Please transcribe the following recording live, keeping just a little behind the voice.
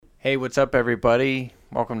Hey, what's up, everybody?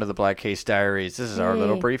 Welcome to the Black Case Diaries. This is our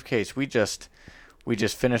little briefcase. We just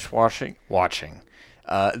finished watching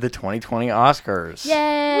the 2020 Oscars.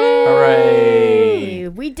 Yay! Hooray!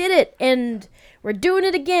 We did it, and we're doing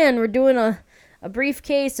it again. We're doing a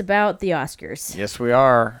briefcase about the Oscars. Yes, we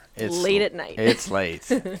are. It's late at night. It's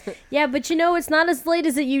late. Yeah, but it's not as late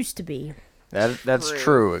as it used to be. That's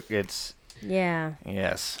true. It's Yeah.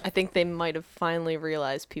 yes. I think they might have finally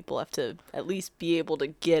realized people have to at least be able to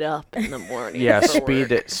get up in the morning. Yeah, for speed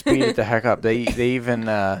work. it the heck up. They even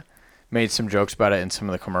made some jokes about it in some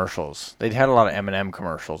of the commercials. They'd had a lot of M&M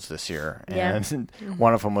commercials this year, and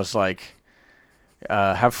one of them was like,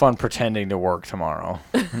 "Have fun pretending to work tomorrow."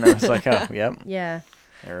 And I was like, "Oh, yep, Yeah.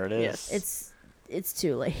 there it is." Yes. It's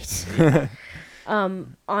too late.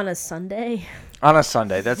 On a Sunday. On a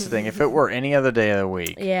Sunday, that's the thing. If it were any other day of the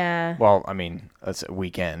week, Yeah. well, I mean, that's a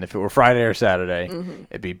weekend. If it were Friday or Saturday,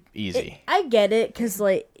 it'd be easy. I get it,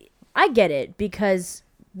 because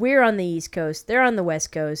we're on the East Coast, they're on the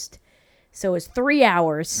West Coast, so it's 3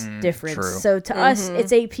 hours difference. true. So to us,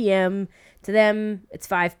 it's 8 p.m. To them, it's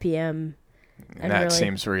 5 p.m. And That really-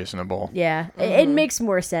 seems reasonable. Yeah, it makes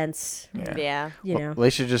more sense. Yeah. You know. They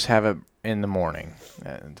should just have it in the morning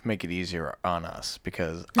to make it easier on us,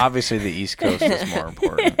 because obviously the East Coast is more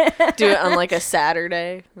important. Do it on like a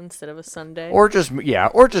Saturday instead of a Sunday. Or just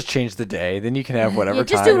change the day. Then you can have whatever Yeah,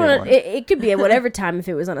 just time do it you on want. it could be at whatever time if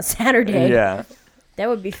it was on a Saturday. Yeah, That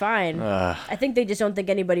would be fine. I think they just don't think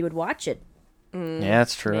anybody would watch it. yeah,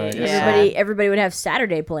 that's true. I guess Yeah. Everybody would have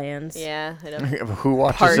Saturday plans. Yeah. I'd have so. Who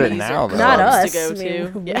watches Parties it now? or Though? Not Clubs us. to go I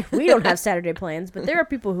mean, to. we- Yeah. we don't have Saturday plans, but there are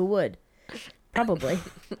people who would. Probably.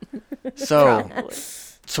 So, Probably.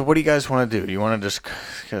 so what do you guys want to do? Do you want to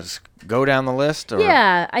just go down the list? Or?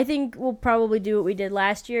 Yeah, I think we'll probably do what we did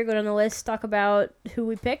last year. Go down the list, talk about who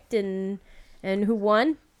we picked and who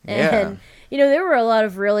won. And there were a lot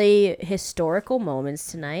of really historical moments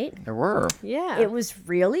tonight. There were. Yeah. It was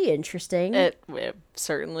really interesting. It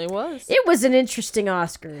certainly was. It was an interesting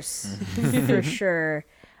Oscars for sure.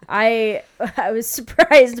 I was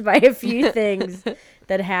surprised by a few things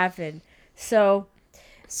that happened. So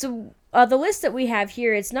the list that we have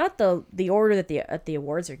here, it's not the order that the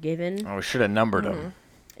awards are given. Oh, we should have numbered them.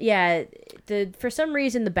 Yeah, for some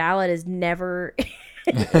reason the ballot is never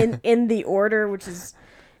in the order, which is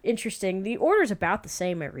interesting. The order's about the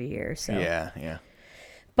same every year. So Yeah.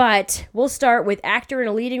 But we'll start with actor in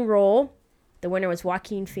a leading role. The winner was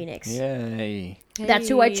Joaquin Phoenix. Yay. That's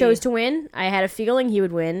who I chose to win. I had a feeling he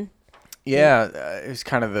would win. Yeah, it was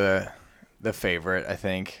kind of the favorite, I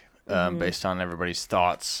think, based on everybody's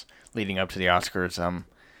thoughts leading up to the Oscars.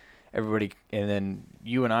 Everybody, and then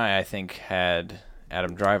you and I think, had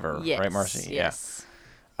Adam Driver, Yes. right, Marcy? Yes.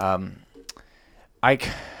 Yeah.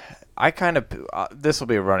 I kind of, this will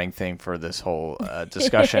be a running thing for this whole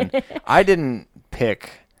discussion. I didn't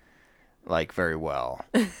pick very well,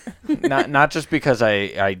 not just because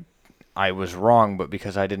I was wrong, but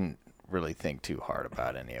because I didn't really think too hard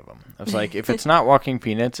about any of them. I was like, if it's not Joaquin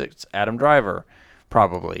Phoenix, it's Adam Driver,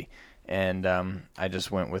 probably. And I just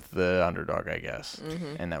went with the underdog, I guess,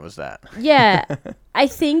 and that was that. Yeah, I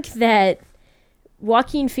think that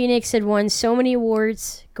Joaquin Phoenix had won so many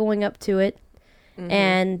awards going up to it,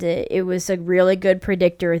 and it was a really good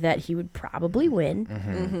predictor that he would probably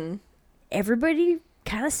win. Everybody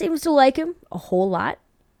kind of seems to like him a whole lot,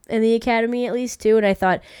 in the Academy at least too, and I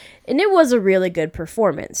thought, and it was a really good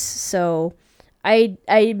performance, so I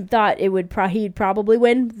thought he'd probably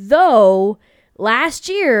win, though. Last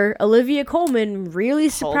year, Olivia Colman really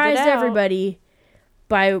surprised out. everybody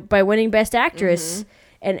by winning Best Actress,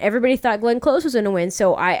 and everybody thought Glenn Close was going to win.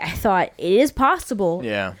 So I thought it is possible.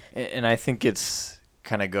 Yeah, and I think it's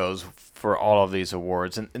kind of goes for all of these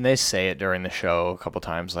awards, and they say it during the show a couple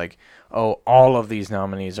times, like, "Oh, all of these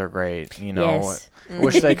nominees are great," Yes.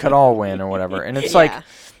 wish they could all win or whatever. And it's like,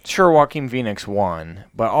 sure, Joaquin Phoenix won,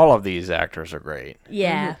 but all of these actors are great.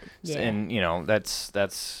 Yeah, yeah. And that's.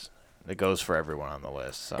 It goes for everyone on the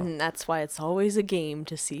list. So. And that's why it's always a game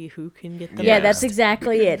to see who can get the Yeah, best. that's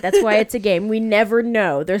exactly it. That's why it's a game. We never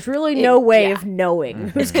know. There's really no way of knowing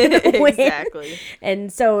who's going to win. Exactly.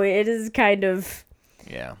 And so it is kind of...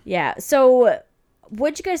 Yeah. Yeah. So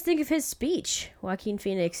what'd you guys think of his speech, Joaquin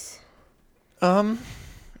Phoenix? It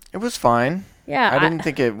was fine. Yeah. I didn't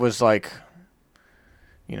think it was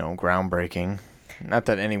groundbreaking. Not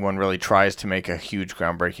that anyone really tries to make a huge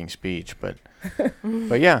groundbreaking speech, but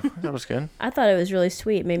yeah, that was good. I thought it was really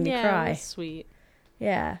sweet. It made me It cry. was sweet.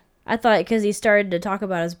 Yeah. I thought because he started to talk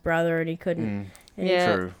about his brother and he couldn't. And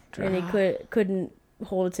Yeah. True. And he couldn't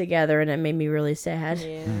hold it together, and it made me really sad.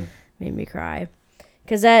 Yeah. Made me cry.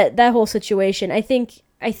 Because that whole situation, I think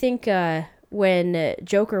when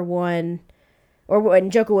Joker won, or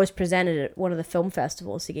when Joker was presented at one of the film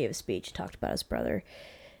festivals, he gave a speech, talked about his brother.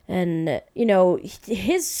 And,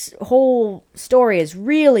 his whole story is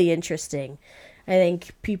really interesting. I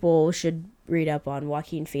think people should read up on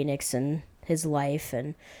Joaquin Phoenix and his life.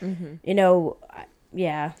 And,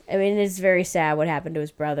 yeah, I mean, it's very sad what happened to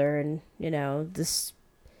his brother. And,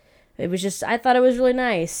 it was just, I thought it was really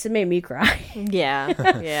nice. It made me cry.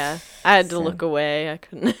 Yeah, yeah. I had to look away. I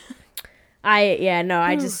couldn't.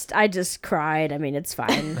 I just cried. I mean, it's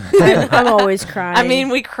fine. I'm always crying. I mean,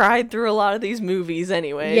 we cried through a lot of these movies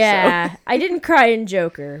anyway. Yeah, so. I didn't cry in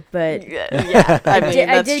Joker, but yeah,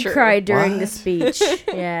 I did true. cry during the speech.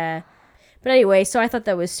 Yeah, but anyway, so I thought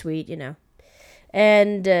that was sweet,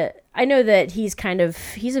 and I know that he's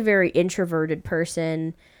a very introverted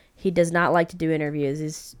person. He does not like to do interviews.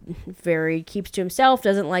 He's keeps to himself,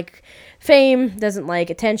 doesn't like fame, doesn't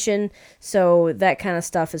like attention. So that kind of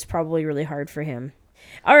stuff is probably really hard for him.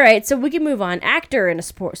 All right, so we can move on. Actor in a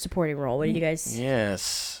supporting role. What did you guys...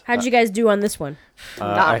 Yes. How did you guys do on this one?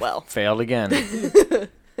 Not well. Failed again.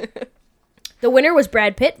 The winner was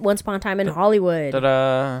Brad Pitt, Once Upon a Time in Hollywood.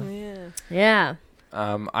 Ta-da. Yeah.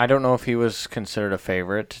 I don't know if he was considered a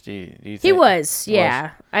favorite. Do you think? He was,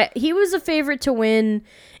 yeah. He was a favorite to win.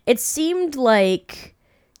 It seemed like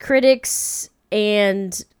critics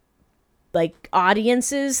and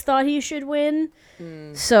audiences thought he should win.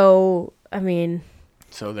 So, I mean...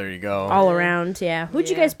 So there you go. All around, yeah. Who'd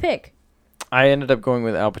you guys pick? I ended up going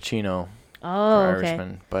with Al Pacino for Okay.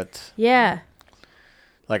 Irishman. But Yeah.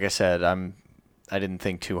 like I said, I didn't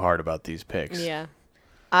think too hard about these picks. Yeah.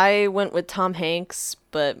 I went with Tom Hanks,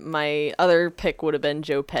 but my other pick would have been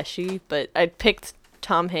Joe Pesci. But I picked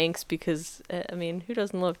Tom Hanks because, I mean, who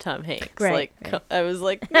doesn't love Tom Hanks? Right. I was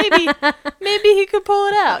like, maybe he could pull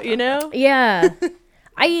it out, Yeah.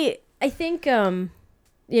 I think,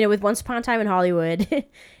 with Once Upon a Time in Hollywood,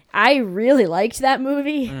 I really liked that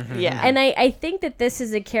movie. Mm-hmm. Yeah. And I think that this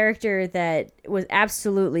is a character that was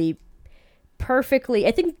absolutely perfectly...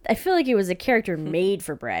 I feel like it was a character made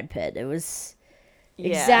for Brad Pitt. It was...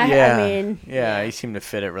 Exactly. Yeah. I mean... Yeah, he seemed to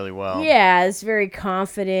fit it really well. Yeah, it's very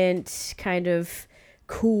confident, kind of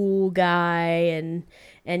cool guy,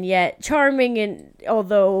 and yet charming, and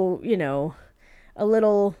although a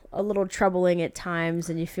little troubling at times,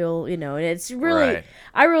 and you feel and it's really Right.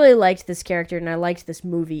 I really liked this character, and I liked this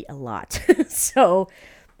movie a lot. So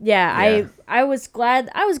yeah. I was glad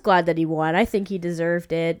that he won. I think he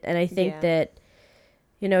deserved it, and I think that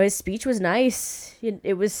his speech was nice.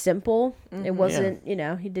 It was simple. It wasn't,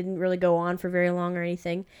 he didn't really go on for very long or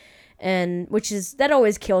anything. And that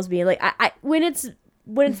always kills me. Like I when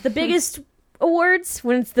it's the biggest awards,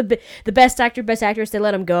 when it's the best actor, best actress, they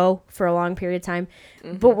let him go for a long period of time.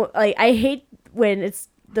 But I hate when it's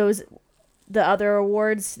the other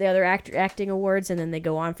awards, the other acting awards, and then they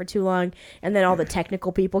go on for too long, and then all the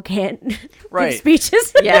technical people can't Right. give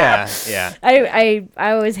speeches. Yeah. I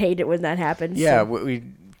always hate it when that happens. Yeah, so. we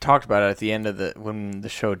talked about it at the end of when the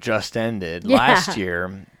show just ended Yeah. last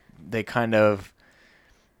year. They kind of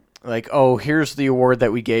here's the award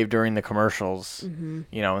that we gave during the commercials, and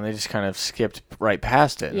they just kind of skipped right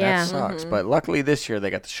past it. And Yeah. that sucks. But luckily this year they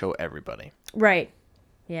got to show everybody. Right.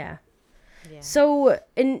 Yeah. So,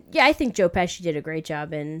 I think Joe Pesci did a great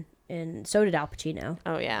job, and so did Al Pacino.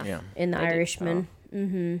 Oh, yeah. Yeah. In The They did. Irishman. Oh.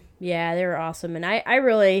 Mm-hmm. Yeah, they were awesome. And I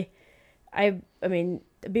mean,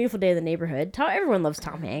 A Beautiful Day in the Neighborhood. Everyone loves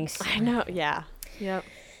Tom Hanks. I know. Yeah. Yep.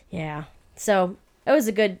 Yeah. So it was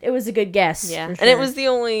a good guess. Yeah. for And it sure. was the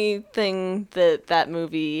only thing that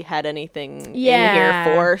movie had anything in Yeah.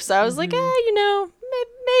 here for. So I was like,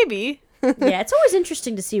 maybe. Yeah, it's always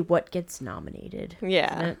interesting to see what gets nominated.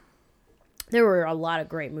 Yeah. isn't it? There were a lot of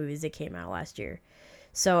great movies that came out last year.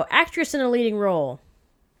 So, actress in a leading role.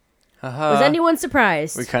 Was anyone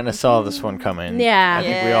surprised? We kind of saw this one coming. Yeah. I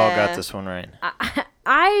think we all got Yeah. this one right.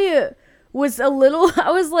 I was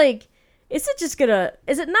like, is it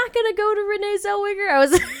not gonna go to Renee Zellweger?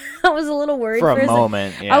 I was a little worried For a second.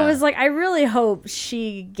 moment, yeah. I was like, I really hope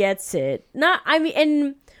she gets it.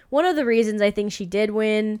 And one of the reasons I think she did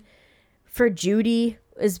win for Judy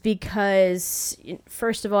is because,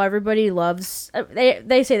 first of all, everybody loves,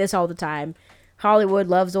 they say this all the time, Hollywood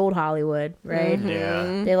loves old Hollywood, right?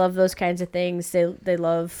 Yeah. They love those kinds of things. They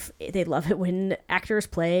love it when actors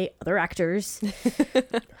play other actors.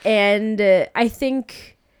 And I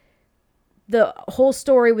think the whole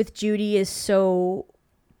story with Judy is so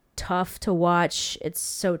tough to watch. It's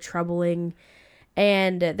so troubling.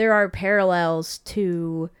 And there are parallels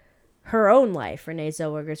to her own life, Renee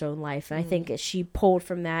Zellweger's own life, and I think she pulled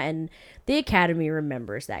from that, and the Academy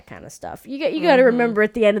remembers that kind of stuff. You got to remember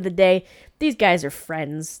at the end of the day, these guys are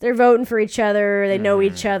friends. They're voting for each other. They know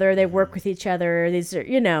each other. They work with each other. These are,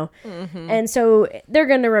 and so they're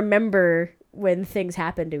going to remember when things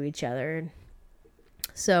happen to each other.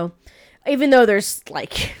 So, even though there's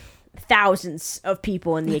like thousands of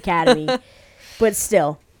people in the Academy, but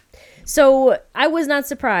still. So I was not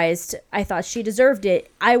surprised. I thought she deserved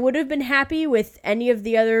it. I would have been happy with any of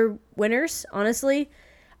the other winners, honestly.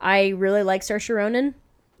 I really like Saoirse Ronan.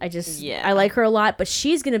 I like her a lot, but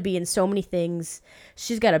she's going to be in so many things.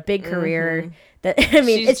 She's got a big career. That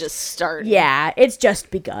She's just starting. Yeah, it's just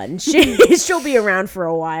begun. She'll be around for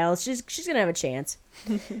a while. She's going to have a chance.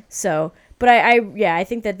 So, but I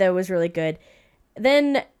think that was really good.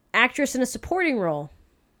 Then actress in a supporting role.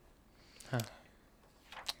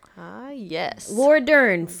 Yes. Laura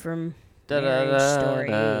Dern from Marriage Story.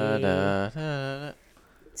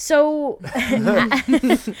 So,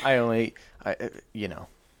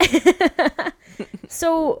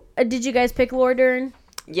 So, did you guys pick Laura Dern?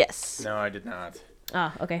 Yes. No, I did not.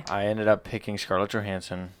 Oh, okay. I ended up picking Scarlett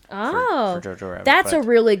Johansson for Jojo Rabbit. That's a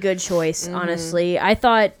really good choice, honestly. I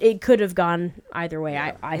thought it could have gone either way,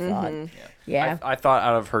 I thought. Yeah. I thought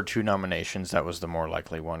out of her 2 nominations, that was the more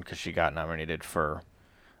likely one because she got nominated for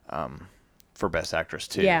Best Actress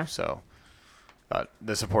too. Yeah. So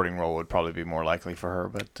the supporting role would probably be more likely for her.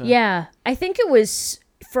 But yeah, I think it was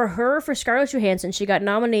for Scarlett Johansson. She got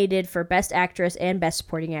nominated for Best Actress and Best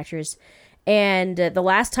Supporting Actress, and the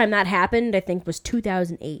last time that happened, I think, was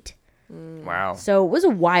 2008. Wow. So it was a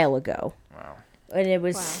while ago. Wow. And it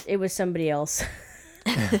was somebody else.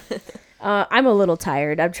 I'm a little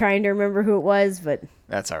tired. I'm trying to remember who it was, but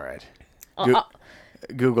That's all right.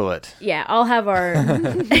 Google it. yeah, I'll have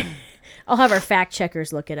our fact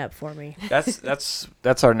checkers look it up for me. That's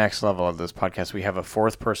our next level of this podcast. We have a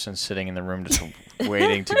 4th person sitting in the room just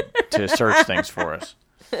waiting to search things for us.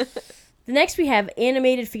 The next we have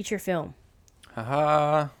animated feature film.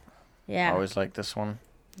 Haha. Yeah. Always like this one.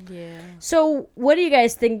 Yeah. So, what do you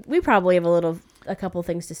guys think? We probably have a couple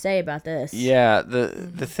things to say about this. Yeah,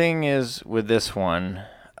 the thing is with this one,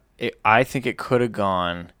 I think it could have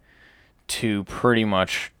gone to pretty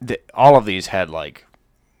much all of these had like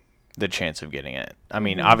the chance of getting it. I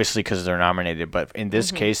mean, obviously because they're nominated, but in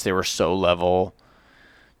this case they were so level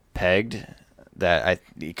pegged that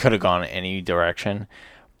it could have gone any direction.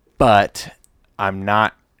 But I'm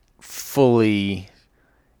not fully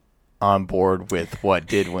on board with what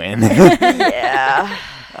did win. Yeah.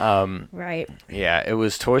 Right. Yeah, it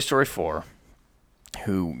was Toy Story 4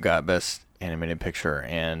 who got Best Animated Picture,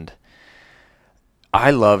 and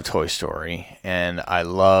I love Toy Story, and I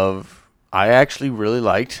actually really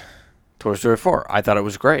liked Toy Story 4. I thought it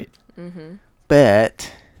was great.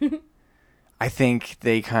 But I think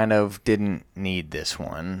they kind of didn't need this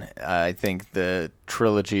one. I think the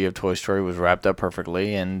trilogy of Toy Story was wrapped up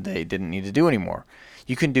perfectly, and they didn't need to do any more.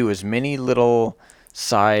 You can do as many little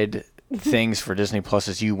side things for Disney Plus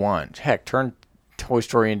as you want. Heck, turn Toy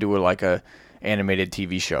Story into a animated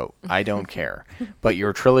TV show. I don't care. But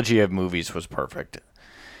your trilogy of movies was perfect.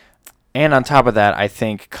 And on top of that, I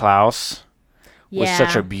think Klaus was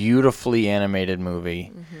such a beautifully animated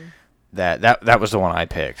movie that was the one I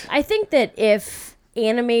picked. I think that if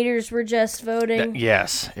animators were just voting,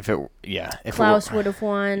 Klaus would have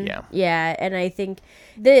won. Yeah, and I think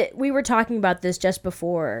that we were talking about this just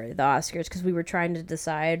before the Oscars because we were trying to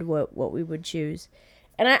decide what we would choose.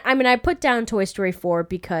 And I put down Toy Story 4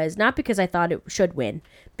 not because I thought it should win,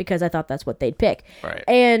 because I thought that's what they'd pick. Right.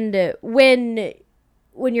 And when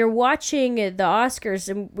you're watching the Oscars,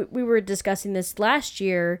 and we were discussing this last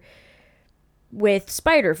year with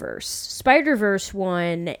Spider-Verse. Spider-Verse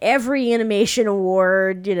won every animation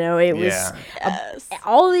award. It was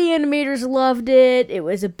all the animators loved it. It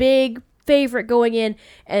was a big favorite going in,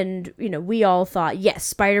 and we all thought, yes,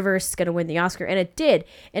 Spider-Verse is going to win the Oscar, and it did.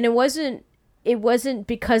 And it wasn't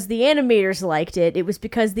because the animators liked it. It was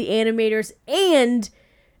because the animators and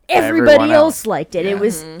everybody else liked it. Yeah.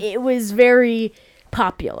 It was very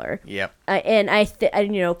popular. Yep. And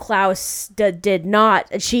Klaus did not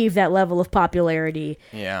achieve that level of popularity.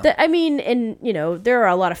 Yeah. There are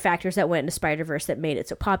a lot of factors that went into Spider-Verse that made it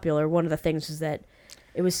so popular. One of the things was that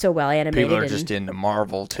it was so well animated. People are just into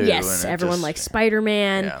Marvel too. Yes, and everyone likes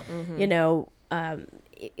Spider-Man. Yeah.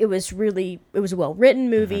 It was a well-written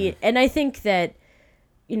movie, and I think that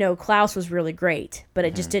Klaus was really great, but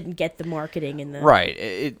it just didn't get the marketing in the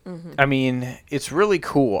right. I mean, it's really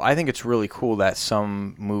cool. I think it's really cool that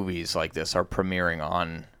some movies like this are premiering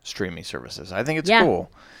on streaming services. I think it's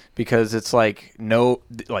cool because it's like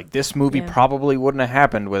this movie probably wouldn't have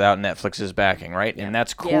happened without Netflix's backing, right? And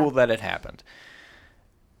that's cool that it happened.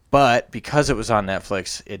 But because it was on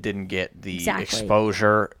Netflix, it didn't get the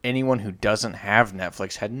exposure. Anyone who doesn't have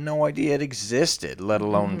Netflix had no idea it existed, let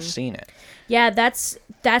alone seen it. Yeah, that's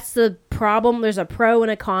the problem. There's a pro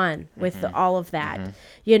and a con with all of that.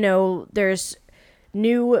 You know, there's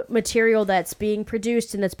new material that's being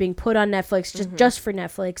produced and that's being put on Netflix just for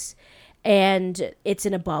Netflix, and it's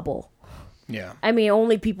in a bubble. Yeah. I mean,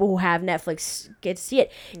 only people who have Netflix get to see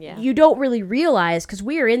it. Yeah. You don't really realize, because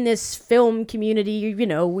we are in this film community, you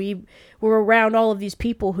know, we're around all of these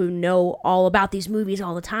people who know all about these movies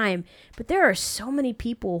all the time, but there are so many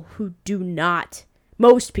people who do not,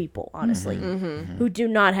 most people, honestly, who do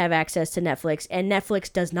not have access to Netflix, and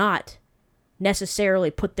Netflix does not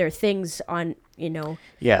necessarily put their things on, you know,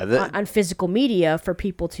 on physical media for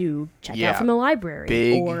people to check out from the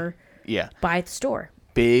library or buy at the store.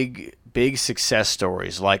 Big success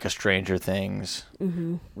stories like A Stranger Things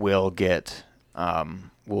will get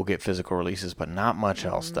physical releases, but not much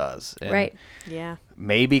else does. And right. Yeah.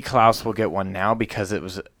 Maybe Klaus will get one now because it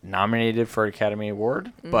was nominated for an Academy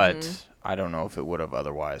Award, but I don't know if it would have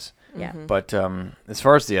otherwise. Yeah. But as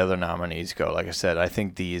far as the other nominees go, like I said, I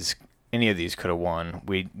think any of these could have won.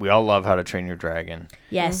 We all love How to Train Your Dragon.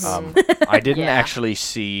 Yes. I didn't actually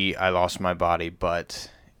see I Lost My Body,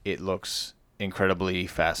 but it looks incredibly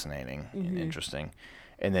fascinating and interesting.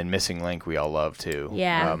 And then Missing Link we all love too.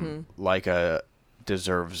 Yeah. Leica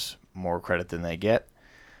deserves more credit than they get.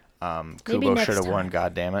 Kubo should have won,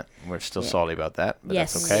 goddammit. We're still salty about that, but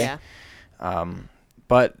that's okay. Yeah.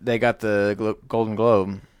 But they got the Golden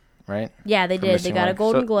Globe, right? Yeah, they did. They got a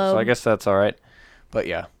Golden Globe. So I guess that's all right. But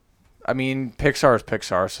yeah. I mean, Pixar is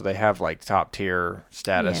Pixar, so they have like top tier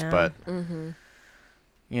status, but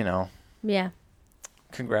you know. Yeah.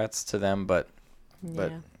 Congrats to them, but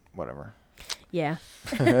whatever. Yeah.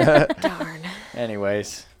 Darn.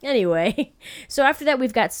 Anyways. Anyway, so after that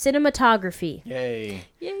we've got cinematography. Yay.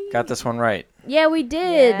 Got this one right. Yeah, we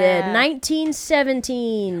did. Yeah.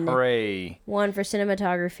 1917. Hooray. Won for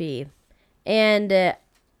cinematography. And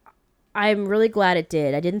I'm really glad it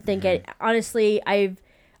did. I didn't think it. Honestly,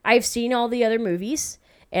 I've seen all the other movies,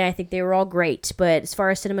 and I think they were all great. But as far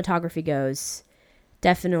as cinematography goes,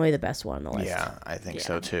 definitely the best one on the list. Yeah, I think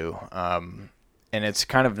so too. And it's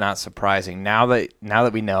kind of not surprising now that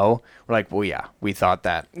we know. We're like, well, yeah, we thought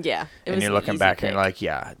that. Yeah, and you're looking back and you're like,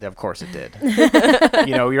 yeah, of course it did.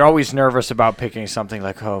 You know, you're always nervous about picking something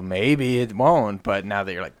like, oh, maybe it won't. But now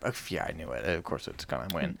that you're like, oh, yeah, I knew it. Of course it's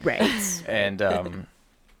gonna win. Right.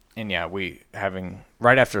 And yeah,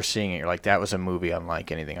 right after seeing it, you're like, that was a movie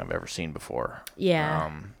unlike anything I've ever seen before.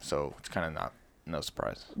 Yeah. So it's kind of no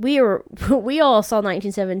surprise. We all saw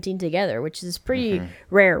 1917 together, which is pretty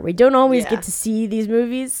rare. We don't always get to see these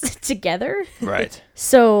movies together. Right.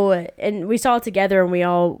 So, and we saw it together and we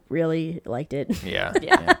all really liked it. Yeah.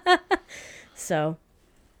 Yeah. So,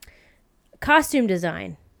 costume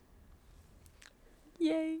design.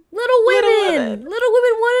 Yay. Little Women won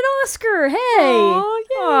an Oscar. Hey. Oh,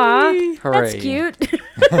 yay. Aw, that's cute.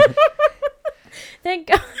 Thank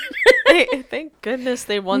God. Thank goodness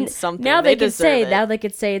they won something. Now they could say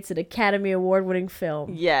it's an Academy Award winning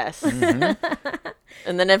film. Yes.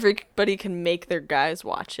 And then everybody can make their guys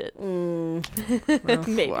watch it.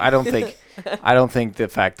 Maybe. Well, I don't think the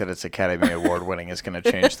fact that it's Academy Award winning is going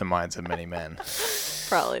to change the minds of many men.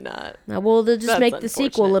 Probably not. Well, they'll just make the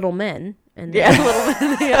sequel Little Men. And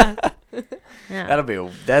Little Men. Yeah. That'd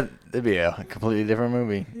be a completely different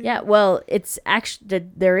movie. Yeah, well, it's actually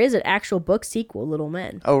there is an actual book sequel, Little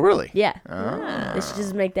Men. Oh, really? Yeah. Oh. They should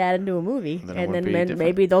just make that into a movie, Then and it would then be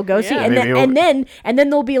maybe they'll go see. Yeah. And then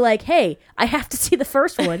they'll be like, "Hey, I have to see the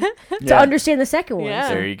first one to understand the second one." Yeah.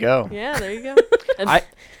 There you go. Yeah, there you go. And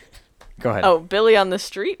Go ahead. Oh, Billy on the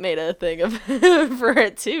Street made a thing of for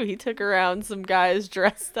it too. He took around some guys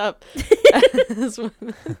dressed up as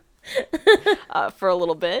women for a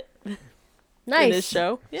little bit. Nice. In his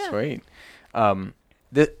show. Yeah. Sweet.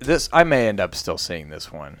 This I may end up still seeing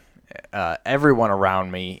this one. Everyone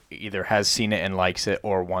around me either has seen it and likes it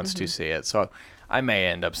or wants to see it, so I may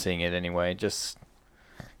end up seeing it anyway. Just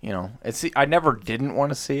I never didn't want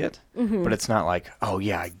to see it, but it's not like, oh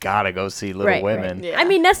yeah, I gotta go see Little Women. Right. Yeah. I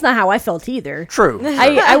mean, that's not how I felt either. True.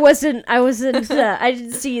 I wasn't. I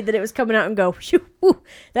didn't see that it was coming out and go, "Phew, whew,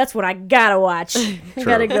 that's what I gotta watch. I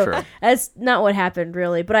gotta go." True. That's not what happened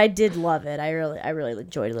really, but I did love it. I really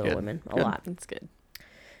enjoyed Little Women a lot. That's good.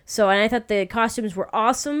 So, and I thought the costumes were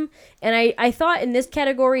awesome. And I thought in this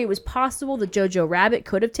category it was possible that Jojo Rabbit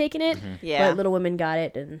could have taken it. Yeah. But Little Women got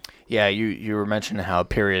it. And Yeah, you were mentioning how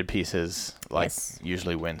period pieces Yes.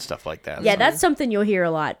 usually win stuff like that. yeah, so. that's something you'll hear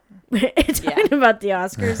a lot talking about the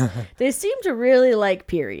Oscars. They seem to really like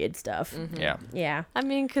period stuff. Yeah. Yeah. I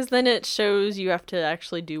mean, because then it shows you have to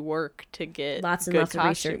actually do work to get Lots and good lots of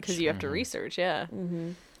costume, research. because you have to research. Yeah.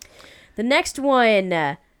 The next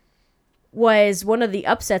one was one of the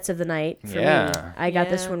upsets of the night for me. Yeah. I got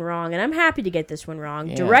this Yeah. one wrong, and I'm happy to get this one wrong.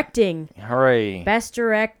 Yeah. Directing. Hooray. Best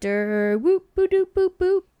director. Whoop, boop, doop, boop,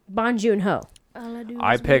 boop. Bong Joon-ho.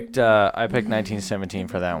 I picked 1917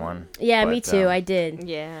 for that one. Yeah, but, me too. I did.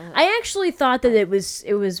 Yeah. I actually thought that it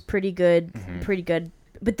was pretty good, Mm-hmm. pretty good.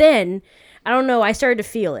 But then, I don't know, I started to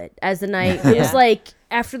feel it as the night. It was Yeah. like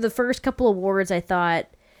after the first couple of awards, I thought,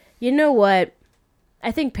 you know what?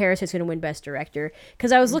 I think Parasite's going to win Best Director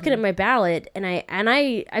because I was looking at my ballot and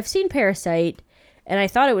I've seen Parasite and I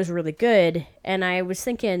thought it was really good and I was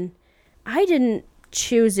thinking I didn't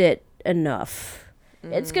choose it enough.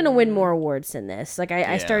 It's going to win more awards than this. Like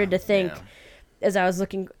I started to think as I was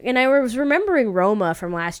looking, and I was remembering Roma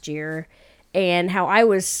from last year and how I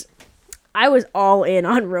was all in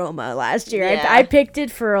on Roma last year. Yeah. I picked it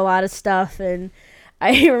for a lot of stuff, and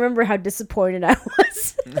I remember how disappointed I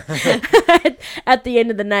was at the end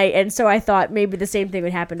of the night. And so I thought maybe the same thing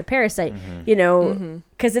would happen to Parasite, you know,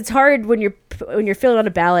 because it's hard when you're filling out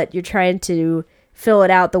a ballot, you're trying to fill it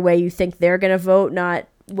out the way you think they're going to vote, not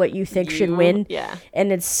what you think should win. Yeah.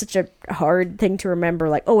 And it's such a hard thing to remember,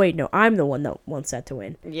 like, oh wait, no, I'm the one that wants that to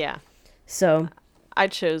win. Yeah. So I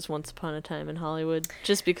chose Once Upon a Time in Hollywood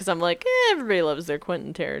just because I'm like, everybody loves their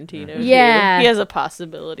Quentin Tarantino. Yeah. He has a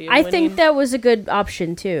possibility of I winning. think that was a good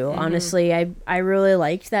option too. Honestly, I really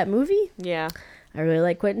liked that movie. Yeah. I really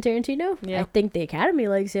like Quentin Tarantino. Yeah. I think the Academy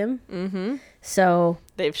likes him. Mm-hmm. So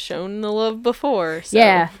They've shown the love before. So.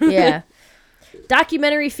 yeah, yeah.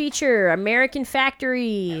 Documentary feature, American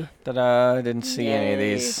Factory. Ta-da! I didn't see any of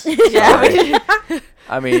these. Yeah.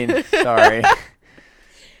 I mean, sorry.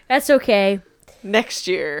 That's okay. Next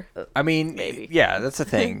year. I mean, Maybe. yeah, that's the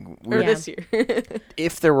thing. Or Yeah. this year.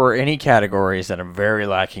 If there were any categories that I'm very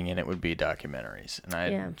lacking in, it would be documentaries, and I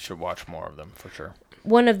Yeah. should watch more of them for sure.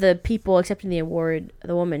 One of the people accepting the award,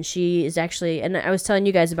 the woman, she is actually, and I was telling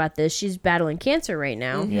you guys about this, she's battling cancer right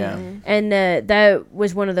now. Yeah. And that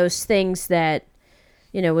was one of those things that,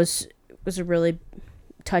 you know, was a really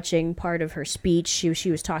touching part of her speech. She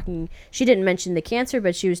was talking, she didn't mention the cancer,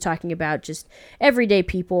 but she was talking about just everyday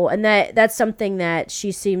people, and that's something that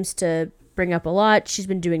she seems to bring up a lot. She's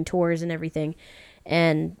been doing tours and everything,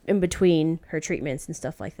 and in between her treatments and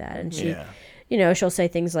stuff like that. And she, Yeah. you know, she'll say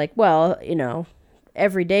things like, well, you know,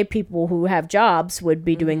 everyday people who have jobs would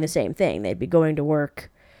be doing the same thing. They'd be going to work,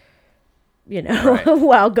 you know, Right.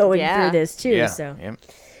 while going Yeah. through this too. Yeah. So, Yep.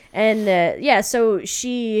 and yeah, so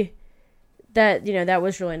that, you know, that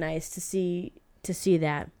was really nice to see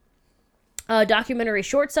that. Documentary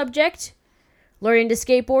short subject, learning to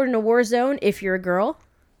skateboard in a war zone if you're a girl.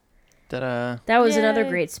 Ta-da! That was another Yay.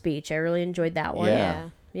 great speech. I really enjoyed that one. Yeah.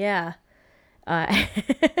 Yeah. Yeah.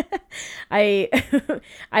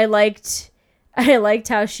 I liked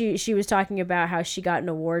how she was talking about how she got an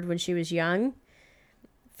award when she was young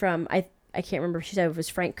from I can't remember if she said it was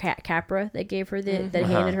Frank Capra that gave her that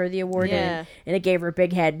handed her the award, Yeah. and it gave her a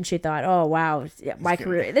big head, and she thought, oh wow, my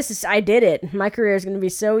career, I did it, my career is going to be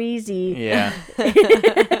so easy. Yeah.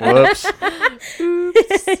 Whoops.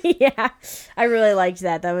 Yeah, I really liked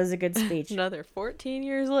that. That was a good speech. Another 14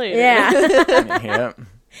 years later. Yeah.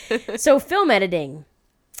 Yep. So film editing,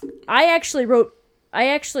 I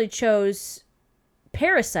actually chose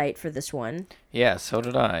Parasite for this one, Yeah. So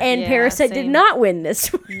did I. and Yeah, Parasite did same. not win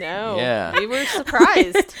this one. No. Yeah. We were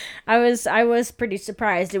surprised. I was pretty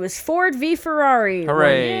surprised. It was Ford v Ferrari.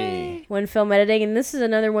 Hooray! When film editing, and this is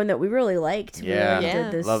another one that we really liked. We Yeah. really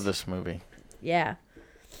Yeah. did Love this movie. Yeah.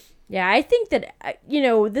 Yeah, I think that you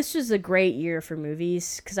know, this was a great year for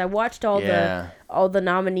movies because I watched all the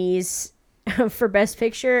nominees for Best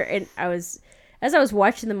Picture, and as I was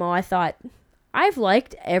watching them all, I thought I've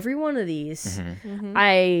liked every one of these. Mm-hmm.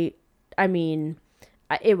 I mean,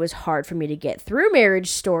 it was hard for me to get through Marriage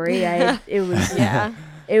Story. It was Yeah.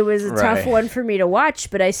 It was a tough Right. one for me to watch,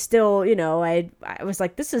 but I still, you know, I was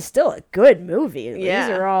like, this is still a good movie. Yeah.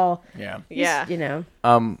 These are all, Yeah. Yeah. you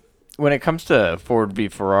know. When it comes to Ford v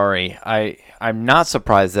Ferrari, I'm not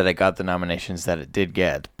surprised that it got the nominations that it did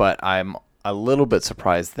get, but I'm a little bit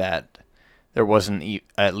surprised that there wasn't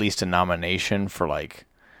at least a nomination for like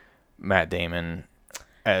Matt Damon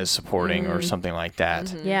as supporting or something like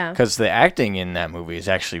that. Yeah. Because the acting in that movie is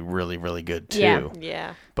actually really, really good too. Yeah.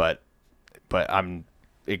 Yeah. But I'm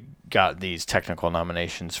it got these technical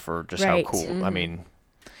nominations for just Right. how cool. I mean,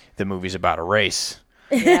 the movie's about a race,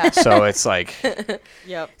 Yeah. so it's like,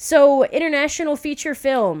 Yep. So, international feature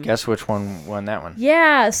film. guess which one won that one?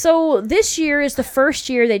 Yeah, so this year is the first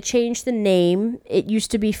year they changed the name. It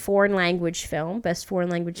used to be foreign language film, best foreign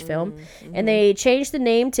language film, and they changed the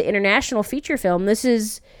name to international feature film. This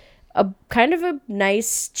is a kind of a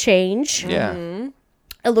nice change, Yeah,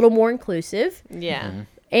 a little more inclusive. Yeah.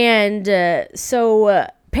 And so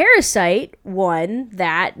Parasite won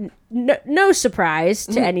that. No surprise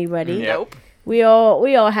to anybody. Yep. Nope. We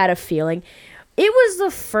all had a feeling. It was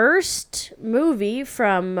the first movie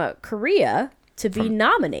from Korea to be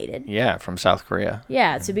nominated. yeah, from South Korea.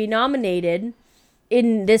 Yeah, to be nominated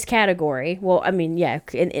in this category. Well, I mean, yeah,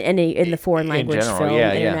 in the foreign language general, film,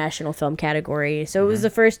 yeah, yeah. international film category. So it was the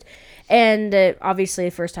first, and obviously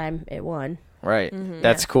the first time it won. Right,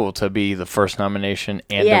 that's cool to be the first nomination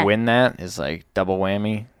and Yeah. to win that is like double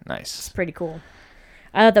whammy. Nice. Pretty cool.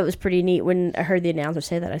 I thought that was pretty neat when I heard the announcer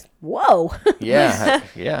say that. I said, whoa. Yeah,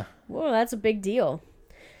 yeah. Whoa, that's a big deal.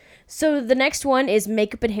 So the next one is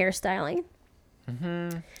makeup and hairstyling.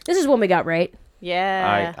 This is one we got right.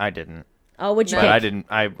 Yeah. I didn't, Oh, what'd you but pick? I didn't.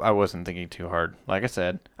 I wasn't thinking too hard. Like I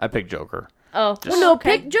said, I picked Joker. Oh, well, no,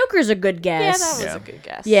 Okay. pick Joker's a good Yeah, guess. that was Yeah. a good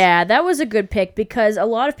guess. Yeah, that was a good pick because a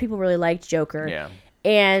lot of people really liked Joker. Yeah,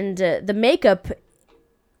 And the makeup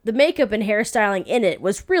and hairstyling in it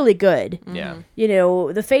was really good. yeah. You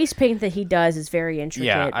know, the face paint that he does is very intricate.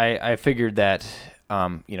 Yeah, I figured that,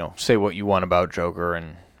 say what you want about Joker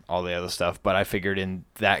and all the other stuff, but I figured in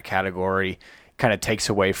that category kind of takes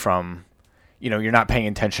away from, you're not paying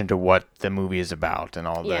attention to what the movie is about and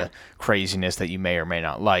all Yeah. the craziness that you may or may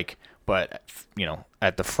not like, but,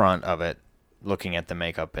 at the front of it, looking at the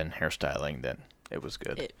makeup and hairstyling, that it was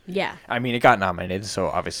good. Yeah. I mean, it got nominated, so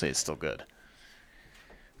obviously it's still good.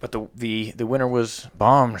 But the winner was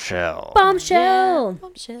Bombshell. Bombshell.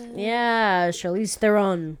 Bombshell. Yeah, Charlize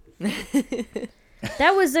Theron.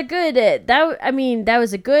 That was a good. That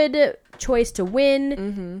was a good choice to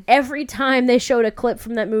win. Every time they showed a clip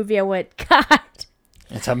from that movie, I went, God.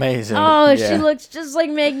 It's amazing. Oh, Yeah. she looks just like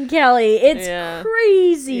Megyn Kelly. It's Yeah.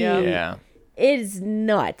 crazy. Yeah. Yeah. It is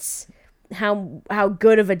nuts how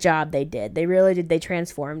good of a job they did. They really did. They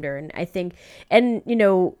transformed her, and I think,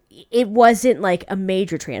 it wasn't like a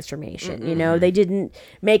major transformation. They didn't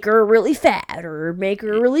make her really fat or make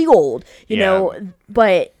her really old.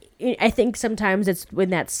 But I think sometimes it's when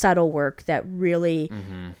that subtle work that really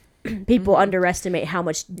people underestimate how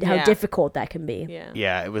Yeah. difficult that can be. Yeah.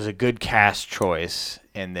 Yeah, it was a good cast choice,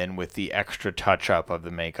 and then with the extra touch up of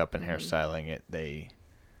the makeup and hairstyling,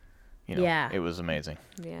 Yeah. it was amazing.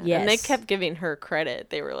 Yeah. And they Yes. kept giving her credit.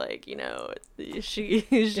 They were like, she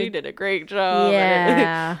did a great job.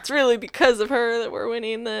 Yeah. And it's really because of her that we're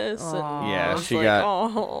winning this. And Yeah, I was she like, got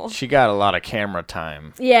 "Aw." she got a lot of camera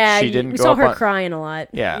time. Yeah, she didn't we go saw up her on, crying a lot.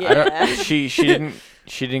 Yeah, I Yeah. don't, she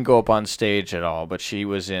didn't go up on stage at all, but she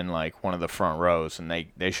was in like one of the front rows, and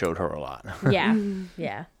they showed her a lot. Yeah,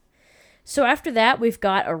 yeah. So after that, we've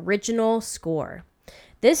got original score.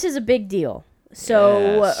 This is a big deal.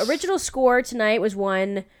 So Yes. original score tonight was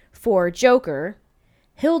one for Joker.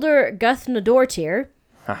 Hildur Guðnadóttir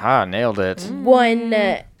Haha, nailed it. won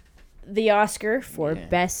the Oscar for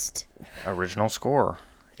best. Original score.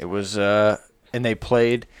 It was and they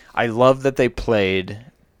played. I love that they played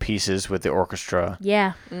pieces with the orchestra.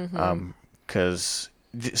 Yeah, Because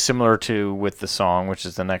similar to with the song, which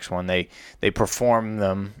is the next one, they perform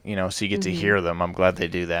them, so you get to hear them. I'm glad they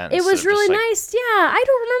do that. it instead was of really just, like- nice. Yeah, I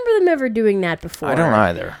don't remember them ever doing that before. I don't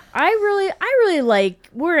either. I really like.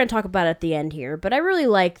 We're gonna talk about it at the end here, but I really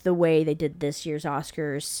like the way they did this year's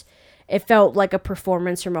Oscars. It felt like a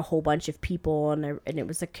performance from a whole bunch of people, and it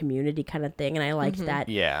was a community kind of thing, and I liked that.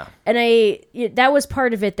 Yeah. And that was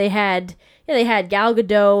part of it. They had Gal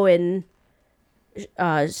Gadot and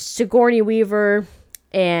Sigourney Weaver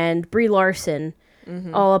and Brie Larson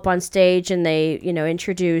all up on stage, and they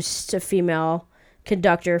introduced a female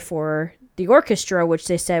conductor for the orchestra, which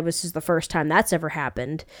they said this is the first time that's ever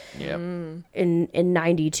happened Yep. in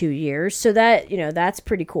 92 years. So that that's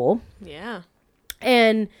pretty cool. Yeah.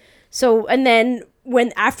 And then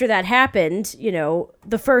when after that happened,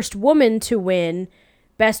 the first woman to win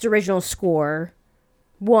Best Original Score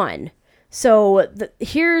won. So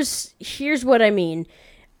here's what I mean.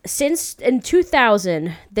 Since in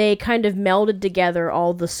 2000, they kind of melded together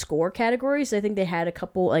all the score categories. I think they had a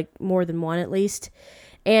couple, like more than one at least.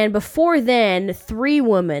 And before then, 3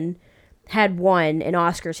 women had won in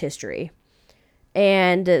Oscars history.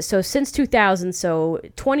 And so since 2000, so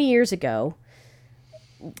 20 years ago,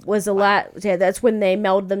 was a lot. Yeah, that's when they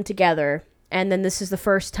melded them together. And then this is the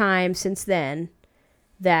first time since then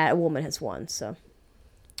that a woman has won. So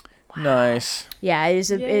Nice. yeah, it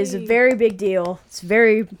is a very big deal. It's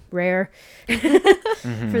very rare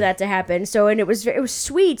for that to happen. So, and it was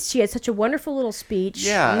sweet. She had such a wonderful little speech.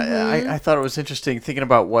 Yeah, I thought it was interesting thinking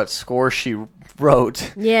about what score she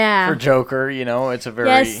wrote Yeah. for Joker. You know, it's a very...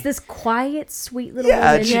 Yes, this quiet, sweet little Yeah,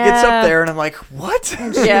 woman. and she gets up there, and I'm like, what?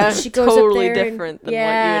 Yeah, she goes up totally there and- different than what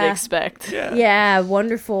you would expect. Yeah,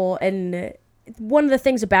 wonderful. And one of the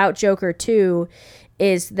things about Joker, too,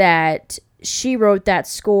 is that she wrote that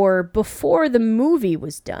score before the movie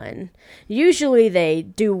was done. Usually they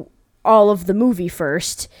do all of the movie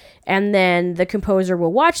first, and then the composer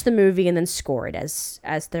will watch the movie and then score it as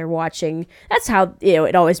they're watching. That's how,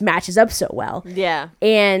 it always matches up so well. Yeah.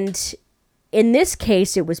 And in this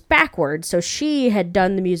case, it was backwards. So she had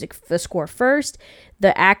done the score first.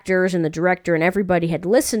 The actors and the director and everybody had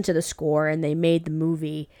listened to the score, and they made the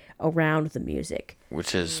movie around the music.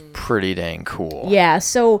 Which is pretty dang cool. Yeah,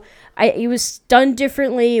 so it was done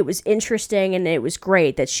differently. It was interesting, and it was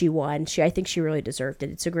great that she won. I think she really deserved it.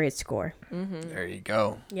 It's a great score. There you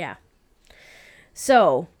go. Yeah.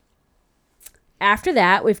 So, after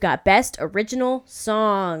that, we've got Best Original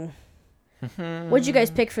Song. What'd you guys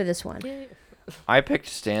pick for this one? I picked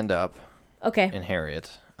Stand Up Okay. and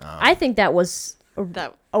Harriet. I think that was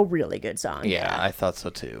That a really good song. Yeah, I thought so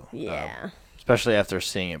too. Yeah. Especially after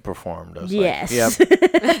seeing it performed. I was Yes. like,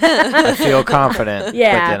 yep, I feel confident.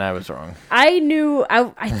 Yeah. But then I was wrong. I knew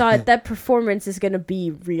I thought that performance is gonna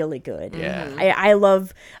be really good. Yeah. I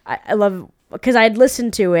love because I'd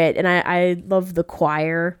listened to it and I love the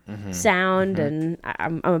choir sound and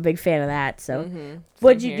I'm a big fan of that. So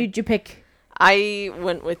what did you pick? I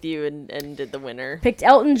went with you and did the winner. Picked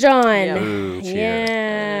Elton John. Yeah. Boo, cheater.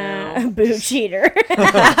 Yeah, boo cheater.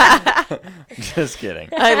 Just kidding.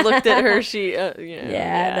 I looked at her. She, no, I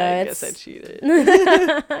guess I it's- cheated.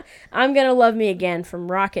 I'm Gonna Love Me Again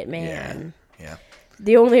from Rocket Man. Yeah.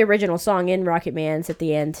 The only original song in Rocket Man's at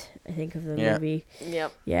the end, I think, of the Yeah. movie.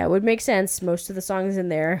 Yep. Yeah, it would make sense. Most of the songs in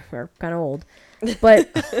there are kind of old.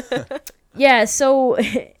 But, yeah, so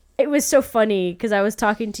it was so funny because I was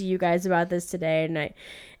talking to you guys about this today,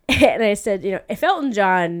 and I said, if Elton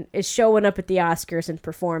John is showing up at the Oscars and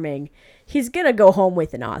performing, he's going to go home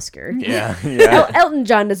with an Oscar. Yeah. Yeah. Elton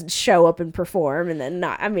John doesn't show up and perform and then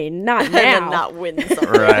not now. And then not win something.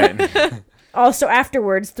 Right. Also,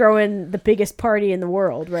 afterwards, throw in the biggest party in the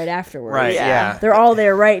world right afterwards. Right. Yeah. Yeah. They're all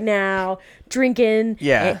there right now, drinking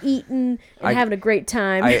Yeah. and eating and having a great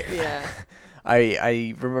time. Yeah.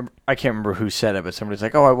 I remember. I can't remember who said it, but somebody's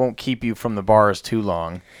like, "Oh, I won't keep you from the bars too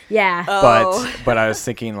long." yeah. Oh. But I was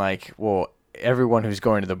thinking like, well, everyone who's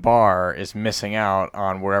going to the bar is missing out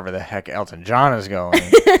on wherever the heck Elton John is going,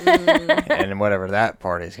 and whatever that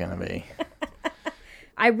party's gonna be.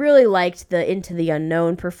 I really liked the Into the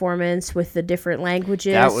Unknown performance with the different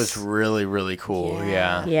languages. That was really, really cool.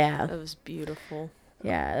 Yeah. Yeah. That was beautiful.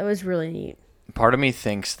 Yeah, that was really neat. Part of me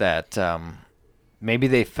thinks that maybe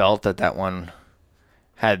they felt that one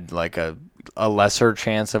had like a lesser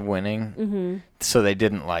chance of winning, so they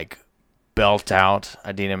didn't like belt out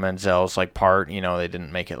Idina Menzel's like part. They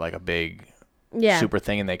didn't make it like a big super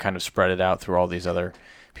thing, and they kind of spread it out through all these other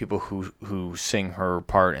people who sing her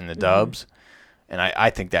part in the dubs. And I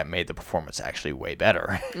think that made the performance actually way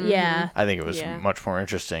better. Yeah. I think it was Yeah. much more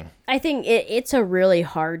interesting. I think it's a really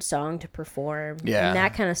hard song to perform. Yeah. And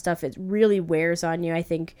that kind of stuff, it really wears on you. I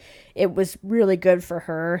think it was really good for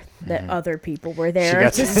her that other people were there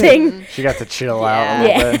got to to- sing. She got to chill out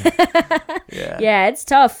a little bit. Yeah. Yeah, it's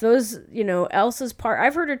tough. Those, Elsa's part,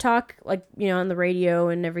 I've heard her talk, like, on the radio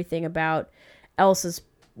and everything about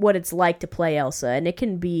what it's like to play Elsa. And it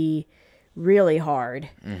can be really hard,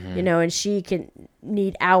 and she can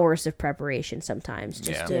need hours of preparation sometimes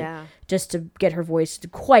just to get her voice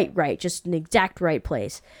quite right, just in the exact right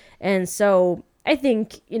place. And so I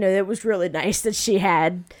think, it was really nice that she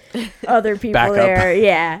had other people Backup. there.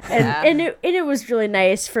 Yeah. And it was really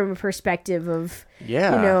nice from a perspective of,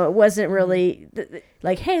 it wasn't really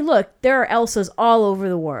like, hey, look, there are Elsas all over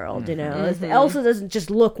the world, Elsa doesn't just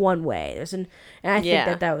look one way. And I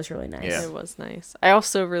think that was really nice. Yeah. It was nice. I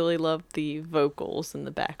also really loved the vocals in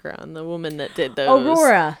the background. The woman that did those.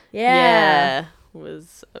 Aurora. Yeah.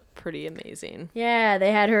 Was pretty amazing. Yeah,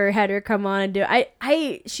 they had her come on and do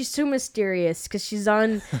she's so mysterious because she's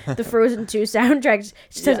on the Frozen 2 soundtrack.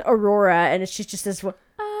 She says Aurora, and she's just this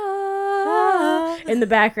in the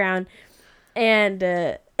background, and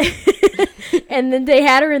And then they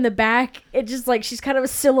had her in the back. It just like she's kind of a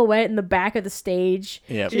silhouette in the back of the stage.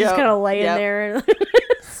 Yep. She's just kind of laying Yep. there.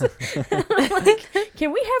 Like,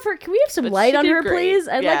 can we have some But light she on did her, great. please?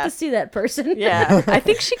 I'd like Yeah. to see that person. Yeah, I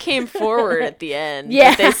think she came forward at the end.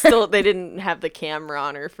 Yeah. But they didn't have the camera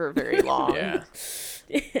on her for very long. Yeah.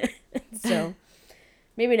 So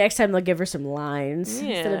maybe next time they'll give her some lines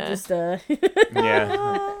instead of Yeah. just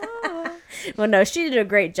Yeah. Well, no, she did a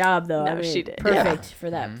great job though. No, I mean, she did. perfect for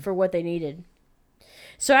that for what they needed.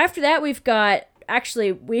 So after that, we've got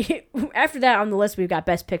after that on the list we've got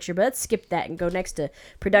Best Picture, but let's skip that and go next to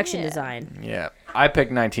production design. Yeah. I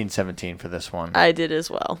picked 1917 for this one. I did as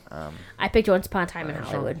well. I picked Once Upon a Time in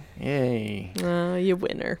Hollywood. Yay. You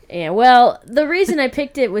winner. Yeah, well, the reason I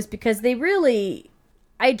picked it was because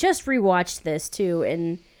I just rewatched this too,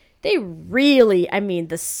 and they really, I mean,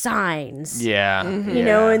 the signs. Yeah. You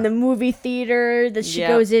know, in the movie theater that she Yep.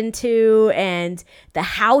 goes into, and the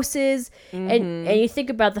houses, and you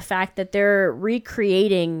think about the fact that they're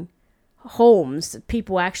recreating homes that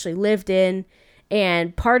people actually lived in,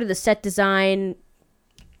 and part of the set design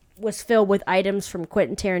was filled with items from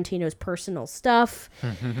Quentin Tarantino's personal stuff,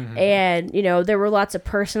 and you know there were lots of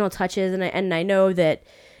personal touches, and I know that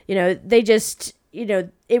you know they just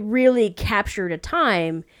it really captured a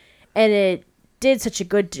time. And it did such a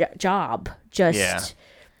good job. Just,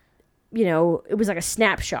 it was like a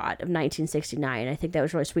snapshot of 1969. I think that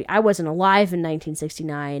was really sweet. I wasn't alive in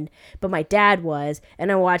 1969, but my dad was, and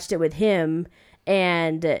I watched it with him,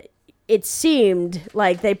 and it seemed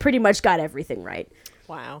like they pretty much got everything right.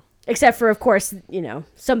 Wow. Except for, of course,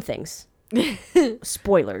 some things.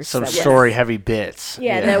 Spoilers. Some that story-heavy bits.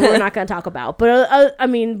 that we're not going to talk about. But,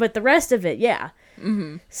 but the rest of it, yeah.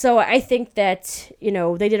 Mm-hmm. So I think that,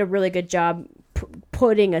 they did a really good job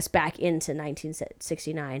putting us back into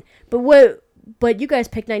 1969. But you guys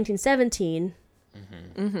picked 1917,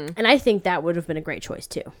 and I think that would have been a great choice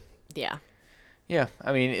too. Yeah. Yeah,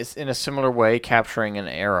 I mean, it's in a similar way capturing an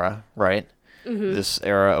era, right? This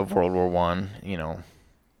era of World War I,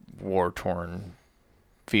 war-torn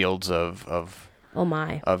fields of Oh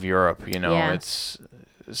my. of Europe, Yeah. It's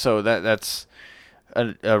so that's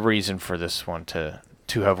a reason for this one to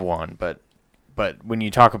have won, but when you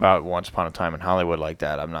talk about Once Upon a Time in Hollywood like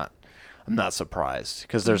that, I'm not surprised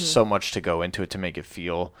because there's so much to go into it to make it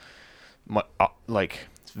feel like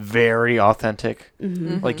very authentic.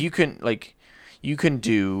 Like you can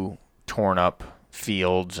do torn up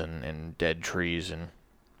fields and dead trees and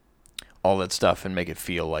all that stuff and make it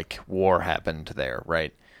feel like war happened there,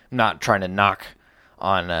 right? I'm not trying to knock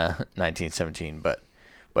on 1917, but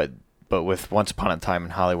with Once Upon a Time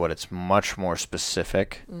in Hollywood, it's much more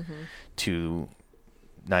specific to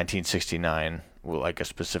 1969, like a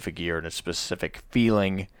specific year and a specific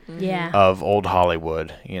feeling Yeah. of old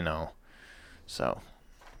Hollywood, So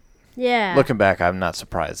Yeah. looking back, I'm not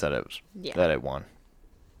surprised that it won.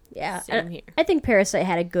 Yeah. Same here. I think Parasite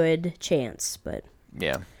had a good chance, but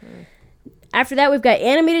Yeah. after that we've got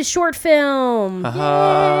animated short film.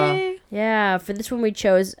 Uh-huh. Yeah, for this one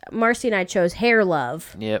Marcy and I chose Hair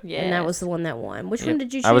Love. Yep. Yeah. And that was the one that won. Which one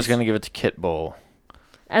did you choose? I was gonna give it to Kit Bull,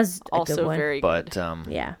 As a good Also one. very but good.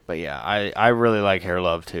 Yeah. I really like Hair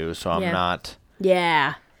Love too, so I'm Yeah. not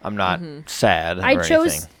Yeah. sad or I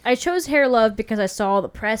chose anything. I chose Hair Love because I saw all the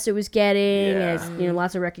press it was getting, Yeah. and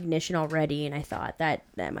lots of recognition already, and I thought that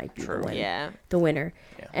might be True. the winner.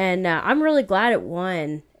 Yeah. And I'm really glad it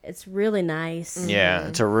won. It's really nice. Yeah,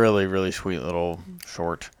 it's a really, really sweet little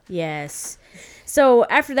short. Yes. So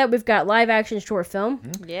after that, we've got live action short film,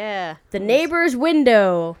 Yeah. The Neighbor's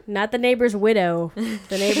Window, not The Neighbor's Widow,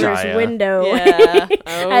 The Neighbor's Shia. Window. Yeah.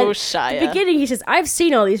 Oh, At Shia. the beginning, he says, "I've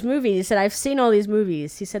seen all these movies." He said, "I've seen all these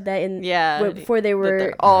movies." He said that in before they that were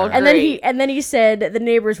they're all and great. then he said, "The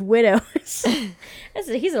Neighbor's Widow." I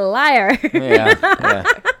said, "He's a liar. Yeah.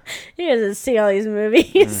 He hasn't seen all these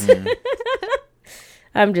movies."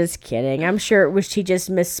 I'm just kidding. I'm sure he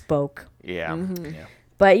just misspoke. Yeah.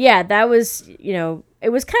 But yeah, that was it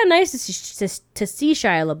was kind of nice to see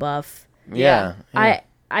Shia LaBeouf. Yeah.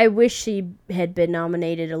 I wish he had been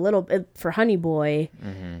nominated a little bit for Honey Boy,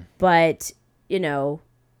 but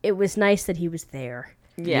it was nice that he was there.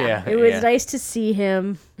 Yeah. It was nice to see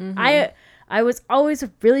him. I was always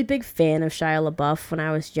a really big fan of Shia LaBeouf when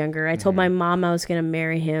I was younger. I told my mom I was going to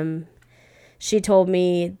marry him. She told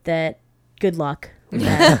me that good luck with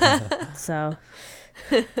that. So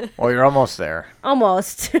Well, you're almost there.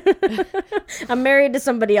 almost. I'm married to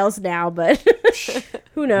somebody else now, but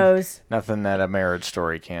who knows? Nothing that a marriage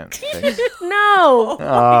story can't fix. No.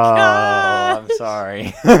 I'm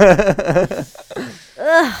sorry.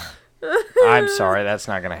 I'm sorry. That's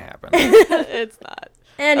not gonna happen. It's not.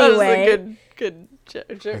 That was Anyway. a good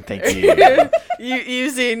Thank you.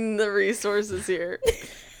 Using the resources here.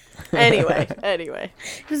 Anyway.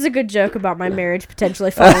 This is a good joke about my marriage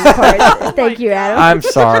potentially falling apart. Thank you, Adam. I'm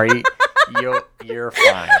sorry. You're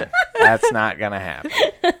fine. That's not gonna happen.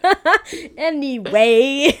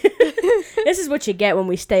 Anyway, this is what you get when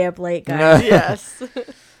we stay up late, guys. Yes.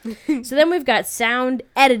 So then we've got sound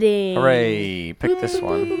editing. Hooray! Pick this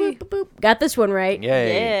one. Boop, boop, boop. Got this one right.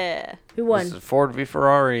 Yay! Yeah. Who won? This is Ford v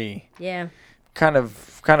Ferrari. Yeah. Kind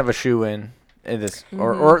of a shoe-in in this,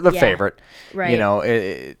 or the Yeah. favorite. Right. You know,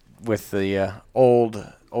 with the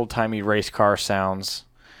old-timey race car sounds.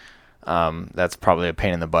 That's probably a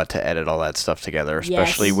pain in the butt to edit all that stuff together,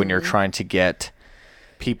 especially Yes. when you're trying to get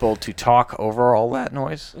people to talk over all that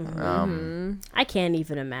noise. I can't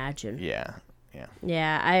even imagine. Yeah.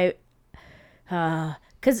 Yeah,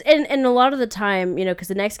 because and a lot of the time, because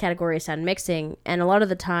the next category is sound mixing, and a lot of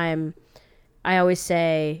the time, I always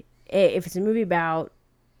say if it's a movie about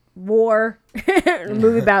war, a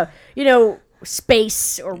movie about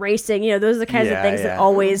space or racing, those are the kinds of things that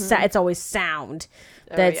always it's always sound.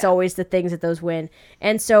 That's always the things that those win.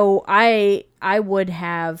 And so I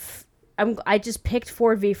just picked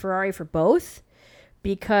Ford v Ferrari for both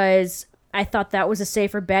because I thought that was a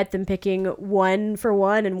safer bet than picking one for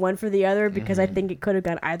one and one for the other because I think it could have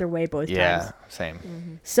gone either way both times. Yeah,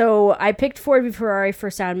 same. So I picked Ford v Ferrari for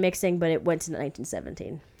sound mixing, but it went to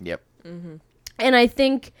 1917. Yep. And I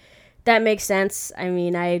think that makes sense. I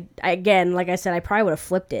mean, I again, like I said, I probably would have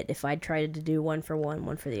flipped it if I'd tried to do one for one,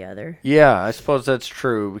 one for the other. Yeah, I suppose that's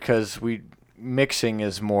true because mixing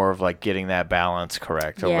is more of like getting that balance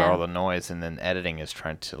correct over all the noise, and then editing is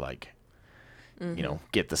trying to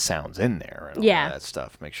get the sounds in there and all that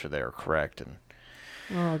stuff, make sure they're correct. And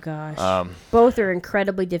oh gosh, both are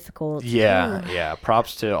incredibly difficult. Yeah.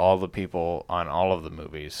 Props to all the people on all of the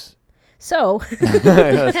movies. So,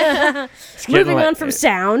 moving on from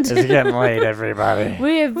sound. It's getting late, everybody.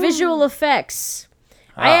 We have visual effects.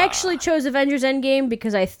 I actually chose Avengers Endgame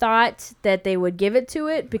because I thought that they would give it to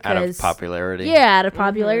it because... Out of popularity. Yeah, out of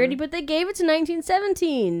popularity, but they gave it to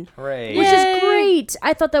 1917. Hooray. Which is great.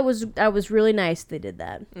 I thought that was really nice they did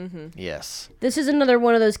that. Yes. This is another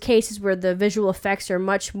one of those cases where the visual effects are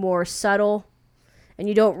much more subtle and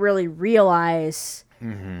you don't really realize...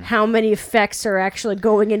 how many effects are actually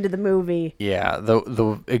going into the movie. Yeah,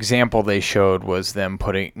 the example they showed was them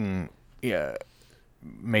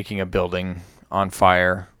making a building on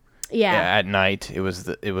fire. Yeah. At night. It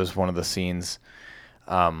was one of the scenes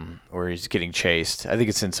where he's getting chased. I think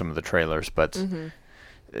it's in some of the trailers, but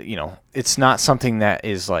it's not something that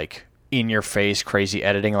is like in your face crazy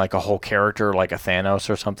editing like a whole character like a Thanos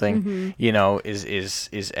or something.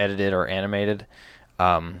 Is edited or animated.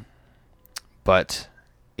 But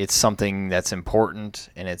it's something that's important,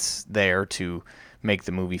 and it's there to make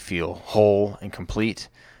the movie feel whole and complete.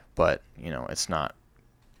 But, it's not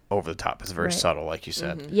over the top. It's very subtle, like you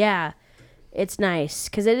said. Yeah, it's nice,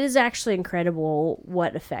 because it is actually incredible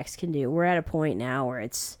what effects can do. We're at a point now where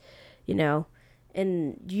it's, and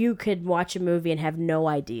you could watch a movie and have no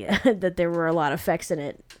idea that there were a lot of effects in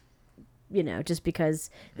it. Just because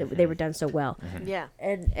they were done so well. Yeah.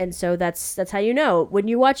 And so that's how you know. When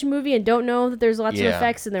you watch a movie and don't know that there's lots of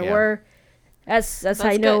effects and there were, that's how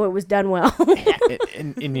you know it was done well.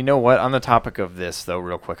 and you know what? On the topic of this, though,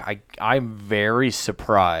 real quick, I'm very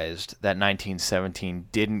surprised that 1917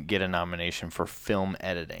 didn't get a nomination for film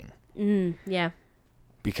editing. Yeah.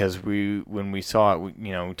 Because when we saw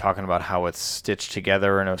it, talking about how it's stitched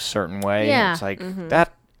together in a certain way, it's like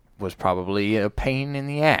that was probably a pain in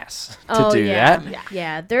the ass to do that.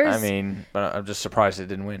 Yeah, but I'm just surprised it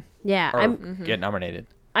didn't win. Yeah, or get nominated.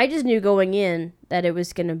 I just knew going in that it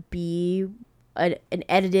was going to be an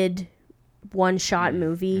edited one-shot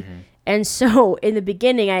movie, and so in the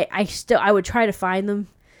beginning, I would try to find them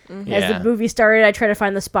as the movie started. I try to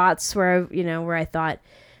find the spots where where I thought,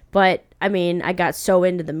 but I mean, I got so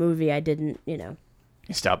into the movie, I didn't. You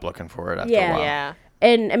stopped looking for it after a while. Yeah.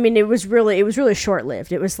 And I mean, it was really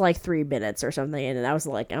short-lived. It was like 3 minutes or something, and I was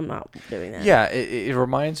like, I'm not doing that. Yeah, it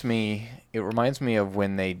reminds me. It reminds me of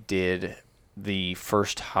when they did the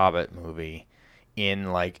first Hobbit movie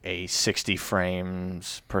in like a 60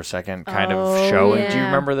 frames per second kind of show. Yeah. Do you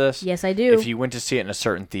remember this? Yes, I do. If you went to see it in a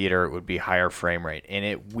certain theater, it would be higher frame rate, and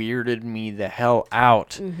it weirded me the hell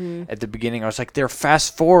out. At the beginning, I was like, they're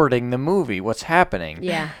fast forwarding the movie. What's happening?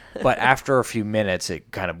 Yeah. But after a few minutes,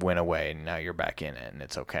 it kind of went away, and now you're back in it, and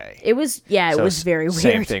it's okay. It was very weird.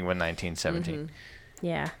 Same thing with 1917.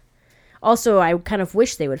 Yeah. Also, I kind of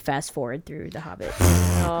wish they would fast forward through The Hobbit.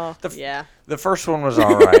 The first one was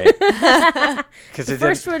all right. The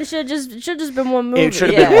first one should just been one movie. It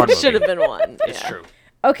should have been one movie. It should have been one. It's true.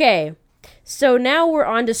 Okay, So now we're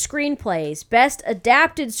on to screenplays. Best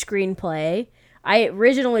adapted screenplay. I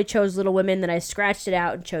originally chose Little Women, then I scratched it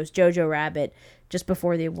out and chose Jojo Rabbit just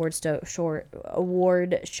before the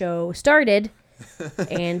award show started.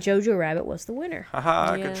 And Jojo Rabbit was the winner.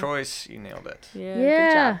 Haha, Yeah. good choice. You nailed it. Yeah. Yeah.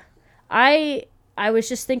 Good job. I was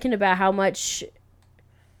just thinking about how much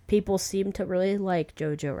people seem to really like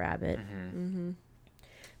Jojo Rabbit.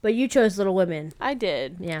 But you chose Little Women. I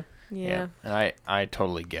did. Yeah. Yeah. And I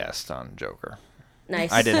totally guessed on Joker.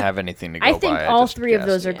 Nice. I didn't have anything to go I by. think all just three of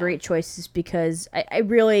those guessed. are Yeah. great choices because I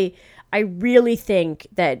really think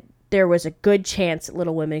that there was a good chance that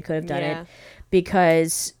Little Women could have done Yeah. it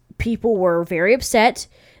because people were very upset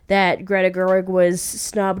that Greta Gerwig was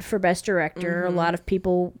snubbed for Best Director. A lot of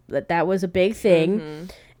people that was a big thing.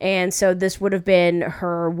 And so this would have been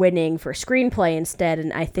her winning for screenplay instead.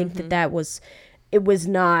 And I think it was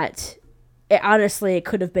not, honestly, it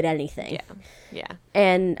could have been anything. Yeah. Yeah.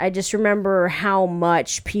 And I just remember how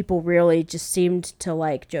much people really just seemed to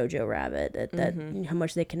like Jojo Rabbit, how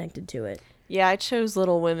much they connected to it. Yeah, I chose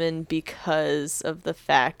Little Women because of the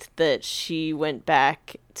fact that she went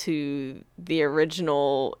back to the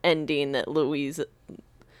original ending that Louise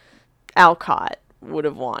Alcott would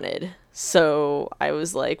have wanted. So I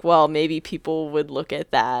was like, well, maybe people would look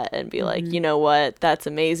at that and be like, you know what, that's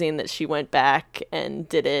amazing that she went back and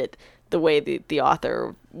did it the way the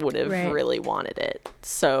author would have Right. really wanted it.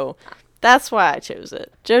 So that's why I chose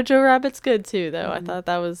it. Jojo Rabbit's good too, though. I thought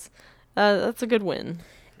that's a good win.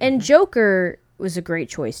 And Joker was a great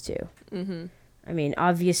choice too. I mean,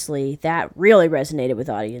 obviously, that really resonated with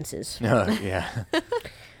audiences. Yeah.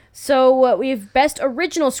 So we have Best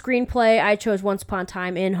Original Screenplay. I chose Once Upon a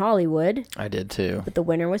Time in Hollywood, I did too. but the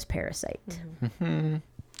winner was Parasite.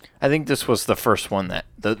 I think this was the first one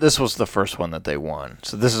that they won.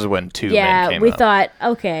 So this is when two men Yeah, came we up. thought,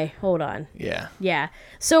 okay, hold on. Yeah. Yeah.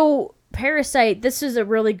 So Parasite, this is a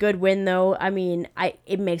really good win though. I mean,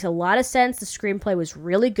 it makes a lot of sense. The screenplay was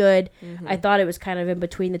really good. I thought it was kind of in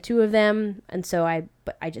between the two of them, and so I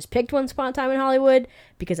just picked Once Upon a Time in Hollywood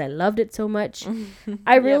because I loved it so much.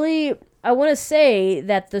 I want to say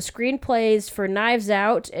that the screenplays for Knives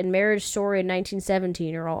Out and Marriage Story in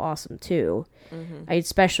 1917 are all awesome too. I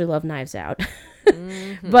especially love Knives Out.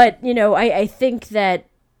 But, I think that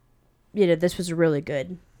this was a really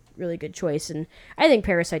good choice, and I think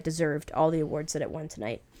Parasite deserved all the awards that it won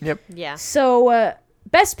tonight. Yep. Yeah. So,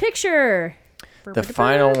 Best Picture. The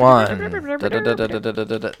final one.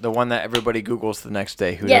 The one that everybody Googles the next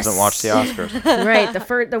day who Yes. doesn't watch the Oscars. Right,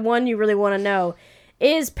 the one you really want to know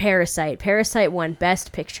is Parasite. Parasite won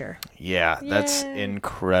Best Picture. Yeah, that's Yay.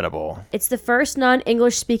 incredible. It's the first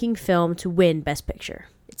non-English speaking film to win Best Picture.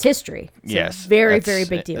 It's history. It's Yes. a very, that's- very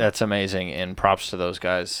big deal. That's amazing, and props to those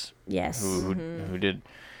guys Yes. who did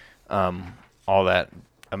all that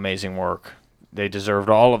amazing work. They deserved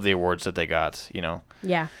all of the awards that they got,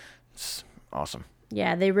 Yeah. It's awesome.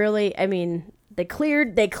 Yeah, they really, I mean, they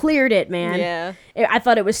cleared it, man. Yeah. I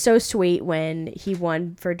thought it was so sweet when he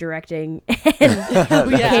won for directing and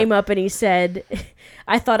we came up and he said,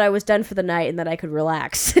 I thought I was done for the night and that I could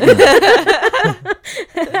relax.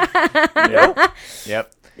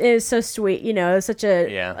 Yep. It was so sweet, it was such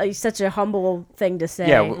Yeah. such a humble thing to say.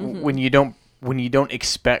 Yeah, when you don't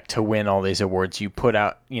expect to win all these awards, you put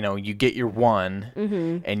out, you get your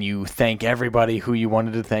one, and you thank everybody who you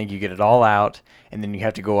wanted to thank. You get it all out, and then you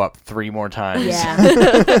have to go up 3 more times.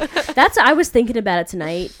 Yeah. I was thinking about it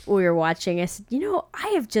tonight when we were watching. I said, I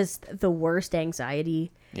have just the worst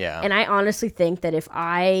anxiety. Yeah. And I honestly think that if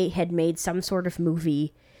I had made some sort of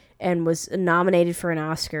movie and was nominated for an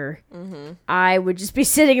Oscar, I would just be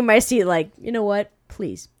sitting in my seat like, you know what?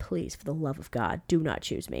 Please, please, for the love of God, do not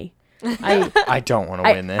choose me. I don't want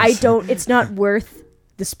to win this. I don't. It's not worth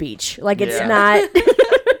the speech. Like, it's Yeah. not.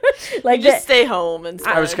 Like Just stay home and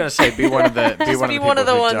I was gonna say be one of the be one of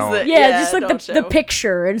the ones that just like don't the show.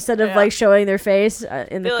 picture instead of Yeah. like showing their face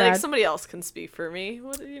in the Feel crowd. like somebody else can speak for me.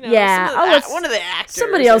 Yeah, one of the actors.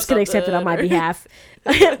 Somebody or else can accept it on my something, or- behalf.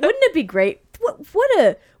 Wouldn't it be great?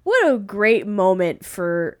 What a great moment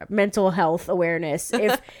for mental health awareness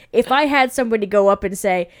if I had somebody go up and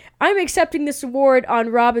say, I'm accepting this award on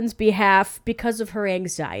Robin's behalf because of her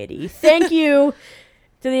anxiety. Thank you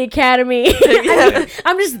to the Academy.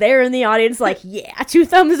 I'm just there in the audience like, yeah, 2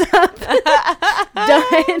 thumbs up.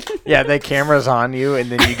 Done. Yeah, the camera's on you,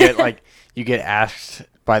 and then you get asked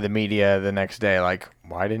by the media the next day, like,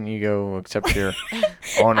 why didn't you go accept your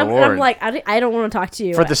own award? I'm like, I don't want to talk to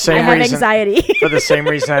you. For the same I have reason- anxiety. For the same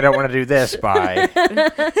reason I don't want to do this. Bye.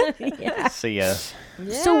 Yeah. See ya.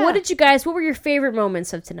 So what were your favorite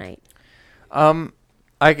moments of tonight?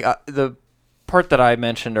 The part that I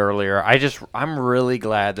mentioned earlier, I'm really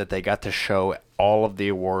glad that they got to show all of the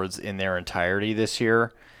awards in their entirety this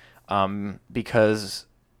year, because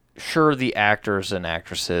sure, the actors and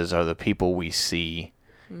actresses are the people we see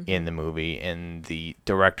in the movie, and the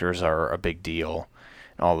directors are a big deal,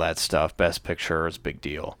 and all that stuff. Best Picture is a big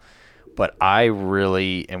deal. But I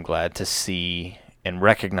really am glad to see and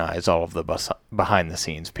recognize all of the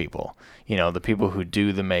behind-the-scenes people. You know, the people who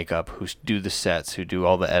do the makeup, who do the sets, who do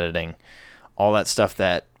all the editing, all that stuff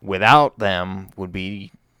that without them would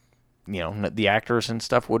be, you know, the actors and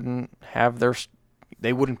stuff wouldn't have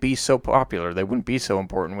they wouldn't be so popular. They wouldn't be so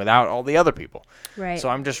important without all the other people. Right. So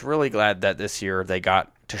I'm just really glad that this year they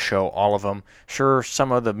got to show all of them. Sure,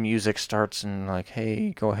 some of the music starts and like,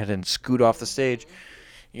 hey, go ahead and scoot off the stage,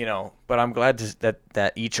 you know. But I'm glad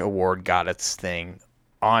that each award got its thing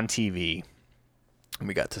on TV. And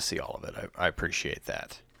we got to see all of it. I appreciate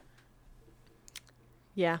that.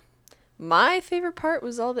 Yeah. My favorite part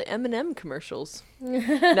was all the M&M commercials. No,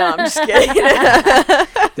 I'm just kidding.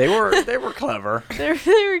 They were clever. they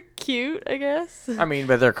were cute, I guess. I mean,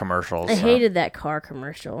 but they're commercials. I hated that car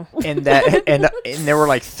commercial. And there were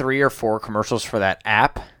like 3 or 4 commercials for that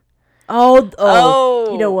app. Oh,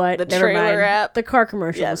 you know what? The Never trailer mind. app. The car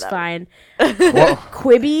commercial Yeah, was that fine. Well,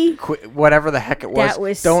 Quibi. whatever the heck it was. That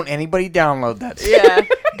was- Don't anybody download that. Yeah.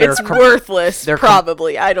 Their It's worthless,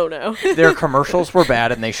 probably. I don't know. Their commercials were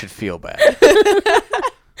bad, and they should feel bad.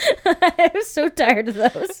 I was so tired of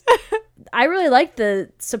those. I really liked the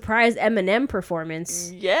surprise Eminem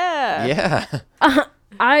performance. Yeah. Yeah.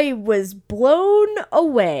 I was blown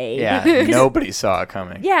away. Yeah. Nobody saw it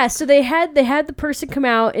coming. Yeah, so they had the person come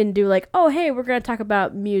out and do like, oh hey, we're gonna talk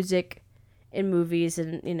about music in movies,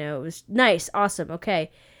 and you know, it was nice, awesome, okay.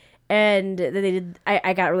 And then they did.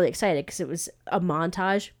 I got really excited because it was a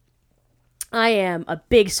montage. I am a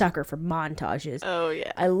big sucker for montages. Oh,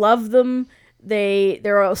 yeah. I love them.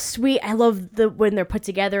 They're all sweet. I love when they're put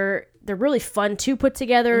together. They're really fun to put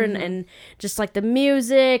together, and just like the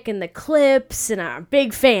music and the clips, and I'm a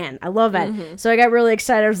big fan. I love it. So I got really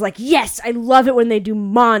excited. I was like, yes, I love it when they do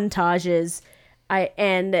montages. I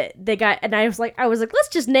was like, let's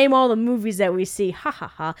just name all the movies that we see. Ha ha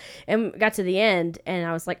ha. And got to the end, and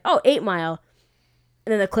I was like, oh, 8 Mile.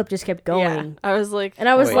 And then the clip just kept going. Yeah. I was like,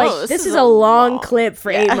 this is a long clip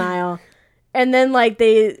for 8 Mile. And then like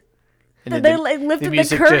they lifted the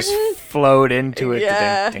music curtain. just flowed into it.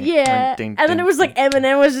 Yeah. And then it was like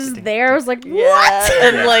Eminem was just there. I was like, what? Yeah.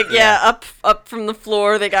 And like, up from the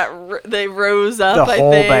floor, they rose up. The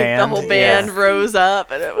whole band. The whole band rose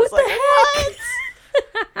up, and it was What like, the heck? what?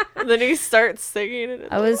 And then he starts singing, and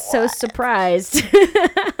I was so surprised.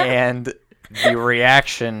 And the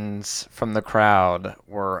reactions from the crowd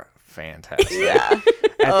were fantastic. Yeah.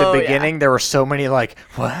 At the beginning, there were so many like,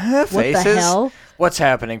 what? Faces? the hell? What's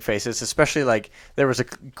happening? Faces. Especially like, there was a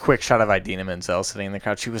quick shot of Idina Menzel sitting in the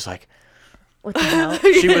crowd. She was like, What the hell?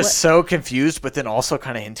 she was so confused, but then also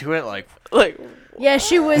kind of into it. Like, Yeah,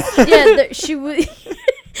 she was. Yeah, she was.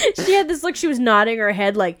 She had this look. She was nodding her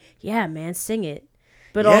head like, yeah, man, sing it.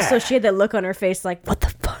 But Yeah. also she had that look on her face like, what the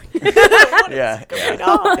fuck? yeah.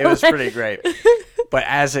 It was pretty great. But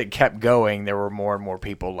as it kept going, there were more and more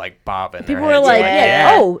people like bobbing. People their were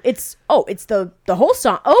heads. like, it's the whole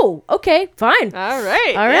song. Oh, okay, fine. All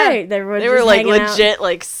right. All yeah. right. They were like hanging out. legit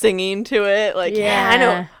like singing to it. Like, yeah, I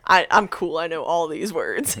Yeah. know. I'm cool. I know all these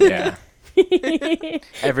words. Yeah.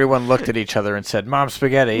 Everyone looked at each other and said, "Mom,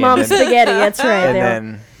 spaghetti." Mom and then, spaghetti. That's right.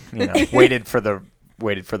 And then waited for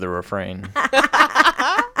the refrain.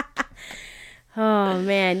 Oh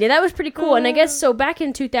man, yeah, that was pretty cool. And I guess so. Back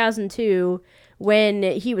in 2002, when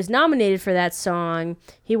he was nominated for that song,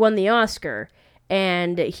 he won the Oscar,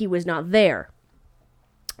 and he was not there,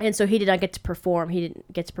 and so he did not get to perform. He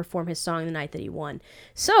didn't get to perform his song the night that he won.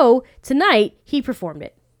 So tonight he performed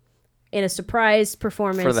it in a surprise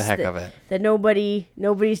performance For the heck of it. that nobody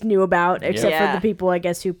knew about except for Yeah. the people, I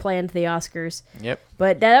guess, who planned the Oscars. Yep.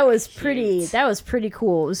 But that was pretty. That was pretty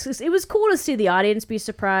cool. It was cool to see the audience be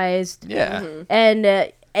surprised. Yeah. And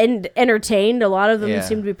entertained. A lot of them Yeah.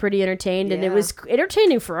 seemed to be pretty entertained, and it Yeah. was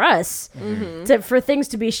entertaining for us for things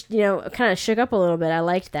to be kind of shook up a little bit. I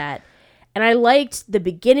liked that, and I liked the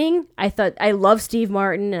beginning. I love Steve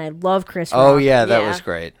Martin and I love Chris Rock. Oh yeah, that Yeah. was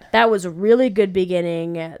great. That was a really good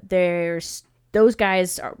beginning. Those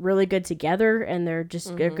guys are really good together, and they're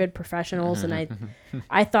good professionals, and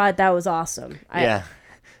I thought that was awesome. Yeah.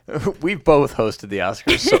 We've both hosted the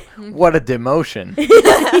Oscars, so what a demotion.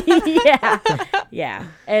 Yeah.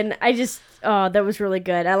 And I just, that was really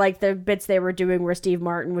good. I like the bits they were doing where Steve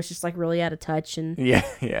Martin was just like really out of touch. And Yeah.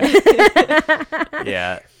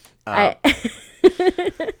 Yeah.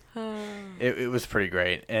 It was pretty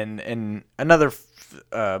great. And another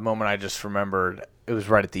moment I just remembered, it was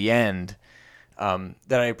right at the end,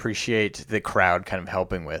 that I appreciate the crowd kind of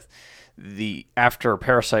helping with. After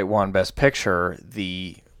Parasite won Best Picture,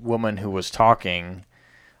 the woman who was talking,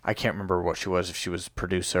 I can't remember what she was, if she was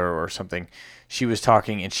producer or something, she was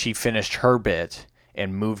talking and she finished her bit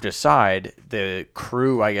and moved aside. The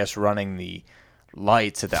crew, I guess, running the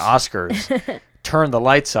lights at the Oscars turned the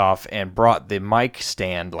lights off and brought the mic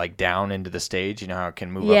stand like down into the stage. You know how it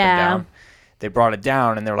can move up and down? They brought it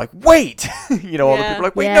down and they were like, wait! All the people were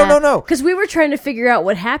like, wait, no. Because we were trying to figure out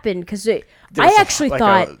what happened because I actually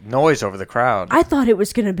thought a noise over the crowd. I thought it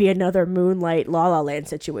was going to be another Moonlight La La Land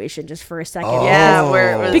situation just for a second. Oh. Yeah,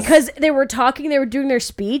 where it was Because they were talking, they were doing their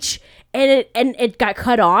speech, and it got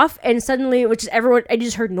cut off, and suddenly it was just everyone. I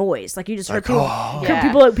just heard noise, like you just heard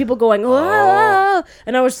people going, oh,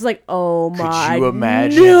 and I was just like, oh my, could you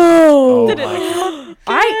imagine? No, Oh my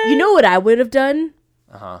God. you know what I would have done?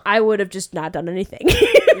 I would have just not done anything.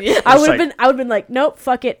 I would have been like, nope,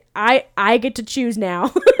 fuck it. I get to choose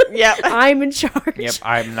now. Yep. I'm in charge. Yep,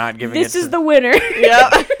 I'm not giving This is the winner.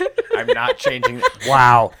 Yep. I'm not changing.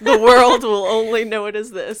 Wow. The world will only know it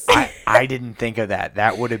as this. I didn't think of that.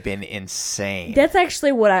 That would have been insane. That's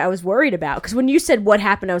actually what I was worried about. Because when you said what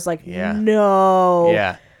happened, I was like, Yeah. no.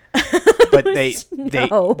 Yeah. But they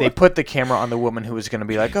No. they put the camera on the woman who was going to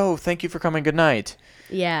be like, oh, thank you for coming. Good night.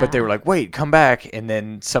 Yeah. But they were like, wait, come back. And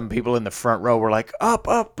then some people in the front row were like,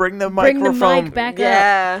 up, bring the microphone. Bring the mic back up.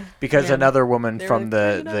 Yeah. Because another woman They were from like,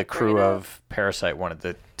 "Bring it the up, crew bring it up." of Parasite wanted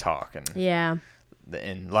to talk. Yeah.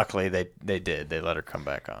 And luckily they did. They let her come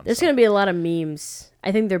back on. There's going to be a lot of memes.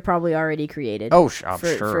 I think they're probably already created. Oh, I'm for,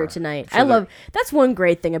 sure. For tonight. Sure I love, that's one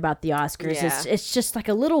great thing about the Oscars. Yeah. It's just like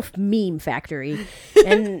a little meme factory.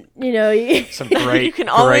 And, Some great, You can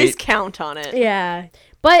always great count on it. yeah.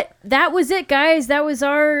 But that was it, guys. That was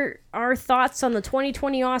our thoughts on the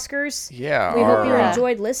 2020 Oscars. Yeah, We hope you Yeah.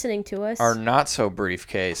 enjoyed listeing to us. our not so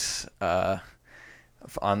briefcase on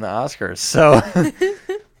the Oscars. So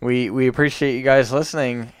we appreciate you guys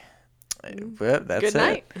listening. But that's Good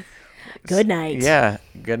night. Good night. Yeah,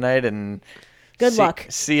 good night and Good luck.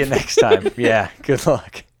 See you next time. Yeah, good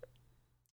luck.